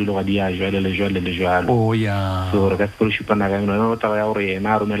la gore re lo ga dia jwale le jwalo oh ya so re ka spiritual ga no taba ya gore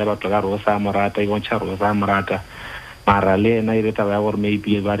yena romela batho ka ro sa morata go ntšha ro sa morata mara le na ile taba ya gore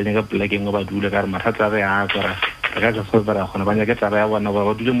maybe ba rene ka plekeng go ba dule ka re mathata re a gore ka ka solvera gona ba nya ke taba ya bona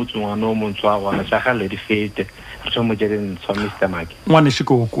ba dule motsong no montswa gona tsa ga le di fete re tso mo jeng tso Mr. Maki ngwane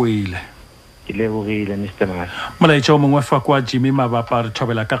shiko kwele ke lebogile Mr. Maki molaetša o mongwe fa kwa Jimmy Mabapa re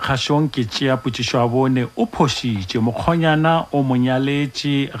thobela ka kgašong ke tšea potšišo a bone o phošitše mokgonyana o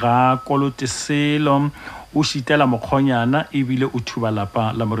monyaletše ga kolote selo o šitela mokgonyana ebile o thuba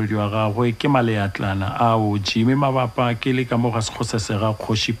lapa la moredi wa gagwe ke maleatlana ao Jimmy Mabapa ke le ka mo ga sekgosesega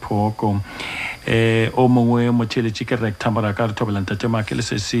kgoši phoko o mongwe motheletše ke rector moraka re thobelang tate make le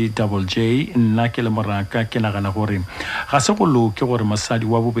sese double J nna ke le moraka ke nagana gore ga se go loke gore mosadi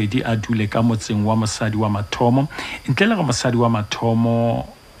wa bobedi a dule ka motseng wa mosadi wa mathomo ntle le go mosadi wa mathomo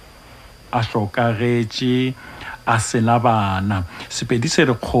a hlokagetše a sena bana Sepedi se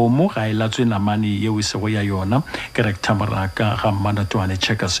re kgomo ga e latswe namane yeo e sego ya yona ke rector moraka ga mmanatwane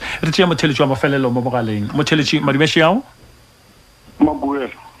checkers re tšea motheletši wa mafelelo mo mogaleng motheletši madimeši yao Mabuela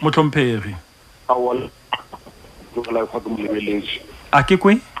motlhomphegi awal la kwa ke molebeletse a ke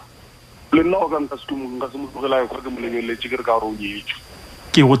kwe le nna o ka nka se mo tlogela kwa ke molebeletse ke re ka ro nyetše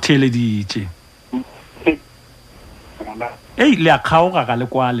ke go theleditše ei le a kgaoga ga le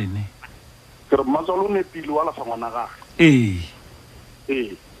kwa lene ke re matswalo ne pile wa la fa ngwana gage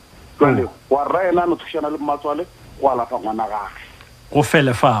kale wa raena no thušana le matswale wa la fa ngwana gage go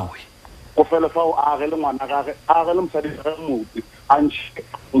fele fawe go fele fao a ge le ngwana gage a ge le mosadi ga motse a ntšhe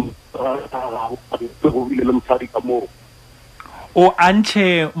go bile le mosadi ka moo o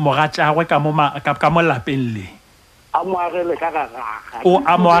antšhe mogatšagwe ka mo lapeng le a moagele ka ga gage o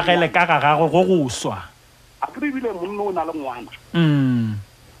a moagele ka ga gagwe go go swa a ke bile monna o na le ngwana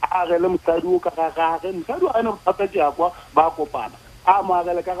a ge le mosadi o ka ga gage mosadi a ene bothata jakwa ba kopana a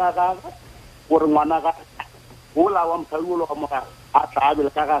moagele ka ga gage gore ngwana ga o la wa mosadi o lo ga mogare a tla abele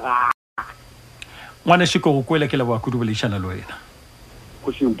ka ga gage ngwane shiko go kwela ke le ba kudu bolešana le wena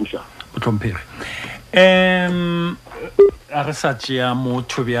go shimbuša o tlhomphege a re sa tšea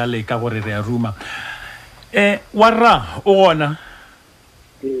motho bjale ka gore re a ruma wa rra o gona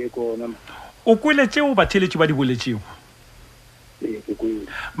o kwele tšeo batheletši ba di boletšego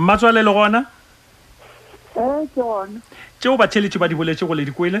mmatswale le gona ke gona tšeo batheletši ba di boletšego le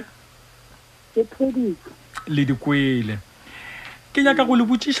dikwele ke pheditse le dikwele ke nyaka go le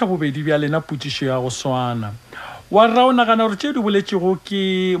botšiša bobedi bja lena potšišo ya go swana wa rra o nagana gore tšeo di boletšego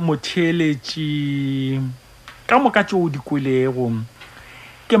ke motheletši ka moka tšeo di kwelego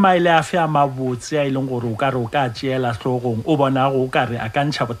ke maele a fe a mabotse a e leng gore o ka re o ka tšeela hlogong o bonago o ka re a ka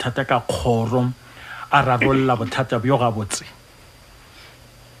ntšha bothata ka kgoro a rarolola bothata bjo gabotse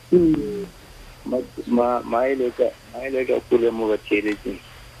maele ka kole mo batheletšeng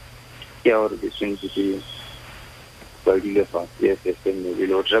ke ya gore ke swantse ke ba dile fatshe ya family le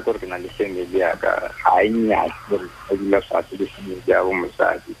gore gore ke na le family ya ka ga e nyake gore ba dila fatshe le family ya bo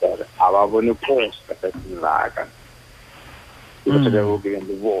mosadi kare a ba bone post ka tsatsing la ka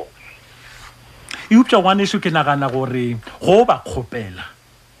e upša ngwaneso ke nagana gore go ba kgopela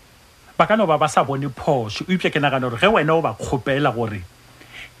ba ka no ba sa bone phošo upša ke nagana gore ge wena o ba kgopela gore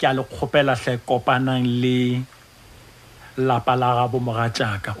ke a le kgopela hle kopanang le lapa la ga bo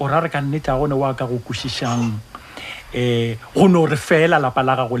mogatšaka o ra re ka nnete a gone wa ka go kwešišang go no re fela lapa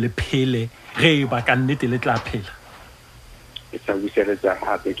la gago le phele ge ba ka nnete le tla phela ke sa buseletsa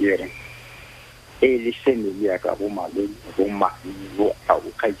gape ke re le family ya ka bo maleng bo mahlo a o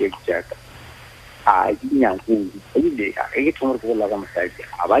ka jeka a di nyakong ile a ke tsoma go la ka mosadi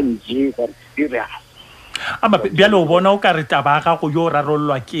a ba nje ka serious ama bjale o bona o ka re taba ga go yo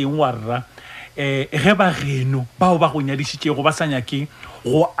rarolwa ke eng wa rra ge ba geno bao ba go nyadišitše go ba sa nyake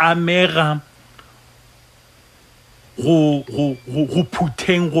go amega go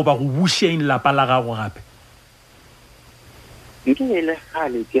phutheng go ba go bušeng lapa la gago gape nke le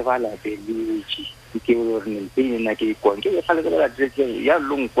gale ke ba la beletši ke le gore ne pele na ke kwa ke le gale ke la diretse ya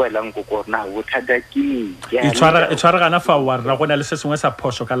longkwelang go korna go thata ke e tshwara gana fa wa rra go na le se sengwe sa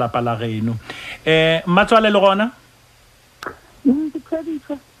phošo ka lapa la geno mmatswale le gona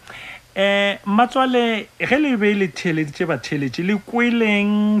mmatswale ge le be le theleditše batheletše le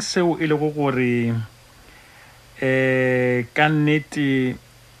kweleng seo e le go gore ka nnete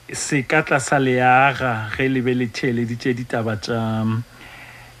se ka tlasa leaga ge le be le theleditše ditaba tša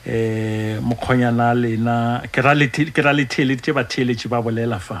mokgonyana lena ke ra le theleditše batheletše ba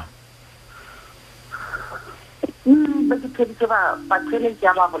bolela fa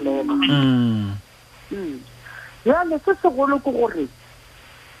ya le se segolo ke gore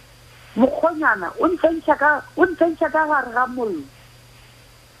mokgonyana o ntšha ka gare ga mollo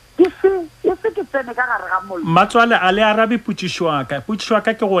ke ke tsene ka gare ga mollo. Matswale a le arabe potšišo wa ka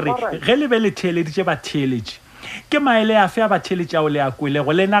ke gore ge le be le theeleditše batheeletše ke maele a fe a batheeletše ao le a kwele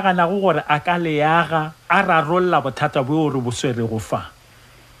go le naganago gore a ka le yaga a rarolola bothata bo re bo swere go fa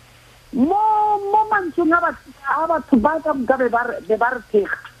mo mantšong a batho ba ka moka be ba re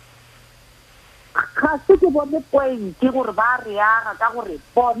thega ga se ke bone poente gore ba re yaga ka gore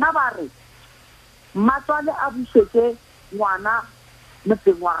bona ba re Matswale a busetse ngwana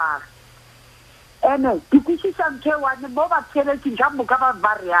motseng wa gage ene ke kwešiša ntho wane mo batheeletšeng ka moka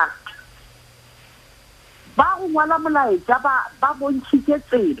ba re yaga ba go ngwala molaetša ba bontšhitše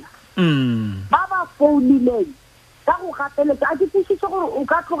tsela ba founileng ka go gateletša a ke kwešiše gore o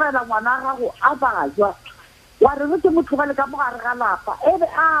ka tlogela ngwana gago a bajwa wa re ke mo tlogele ka mogare ga lapa ebe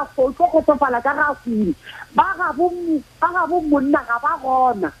a go tlo kgotsofala ka ga kule ba ga bo monna ga ba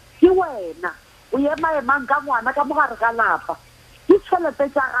gona ke wena o ema ka ngwana ka mogare ga lapa ke tšhelete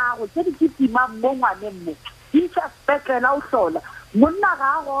tša gago tše di ketimang mo ngwaneng mo di tša sepetlela o hlola monna ga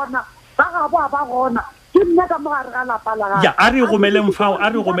a gona ba ga bo a ba gona ke nna ka mogare ga lapa la gago ya a re gomeleng fao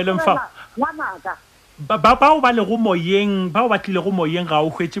ngwanaka bao ba le go moyeng bao ba tlile go moyeng ga o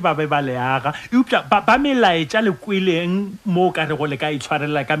hwetse ba be ba le aga eupša ba melaetša le kweleng mo ka re go le ka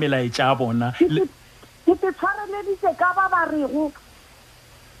itshwarelela ka melaetša a bona ke te tshwareleditše ka ba rego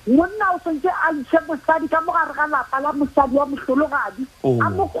monna o sentse a ntshe mosadi ka mogare ga lapa la mosadi wa mohlologadi a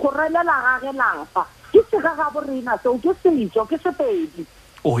mo kgorelela gage lapa ke sega ga borena seo ke setso ke Sepedi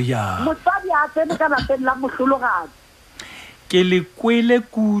mosadi a tsene ka lapeng la mohlologadi ke le kwele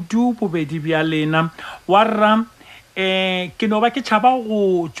kudu bobedi bja lena wa rra ke no ba ke tšhaba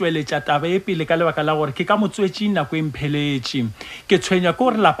go tšweletša taba e pele ka lebaka la gore ke ka motswetši nako e mpheletše ke tshwenya ke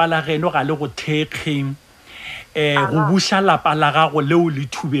gore lapa la geno ga le go thekge go buša lapa la gago leo le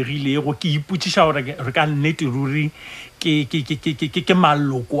thubegilego ke ipotšiša gore re ka nnete ruri ke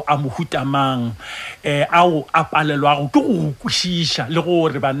maloko a mohutamang ao a palelwago ke go kwešiša le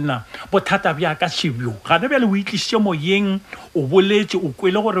gore banna bothata bja ka šebjo gane bjale o itlišitše moyeng o boletše o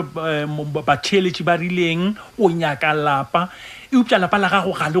kwele gore batheeletše ba rileng o nyaka lapa eupša lapa la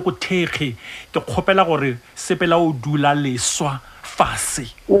gago ga le go thekge ke kgopela gore sepela o dula leswa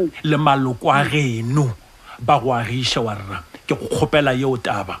fase le maloko a geno ba go agiša wa rra ke go kgopela yeo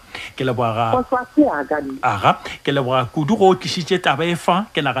taba ke leboga kudu go tlišitše taba e fa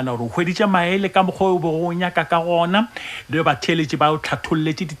ke nagana gore o hweditše maele ka mokgwa o bo go nyaka ka gona le batheeletše ba o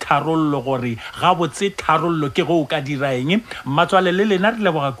tlhatholletše ditharollo gore gabotse tharollo ke go o ka dira eng Matswale le lena re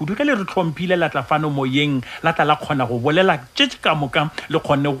leboga kudu ge le re tlhomphile la tla fano moyeng la tla la kgona go bolela tšetše ka moka le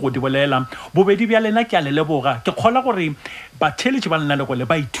kgonne go di bolela bobedi bja lena ke a le leboga ke kgola gore batheeletše ba lena le gole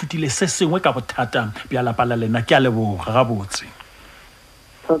ba ithutile se sengwe ka bothata bja lapa la lena ke a leboga gabotse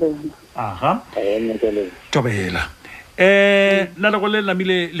Thobela nna le go le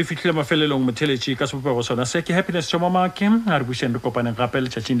namile le fitlhile mafelelong motheeletše ka sebopego sona se ke happiness tšhomamake a re bušeng re kopaneng gape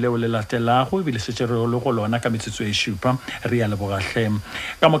letšatšing leo le latelago ebile setse re le go lona ka metsotso e šupa re ya lebogatlhe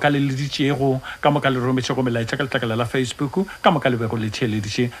ka moka le leditšego ka moka le rometše go melaetša ka letlakala la Facebook ka moka le bego le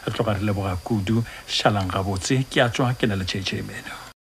theeleditše re tloga re leboga kudu šalang gabotse ke a tswa ke na le tšhetše meno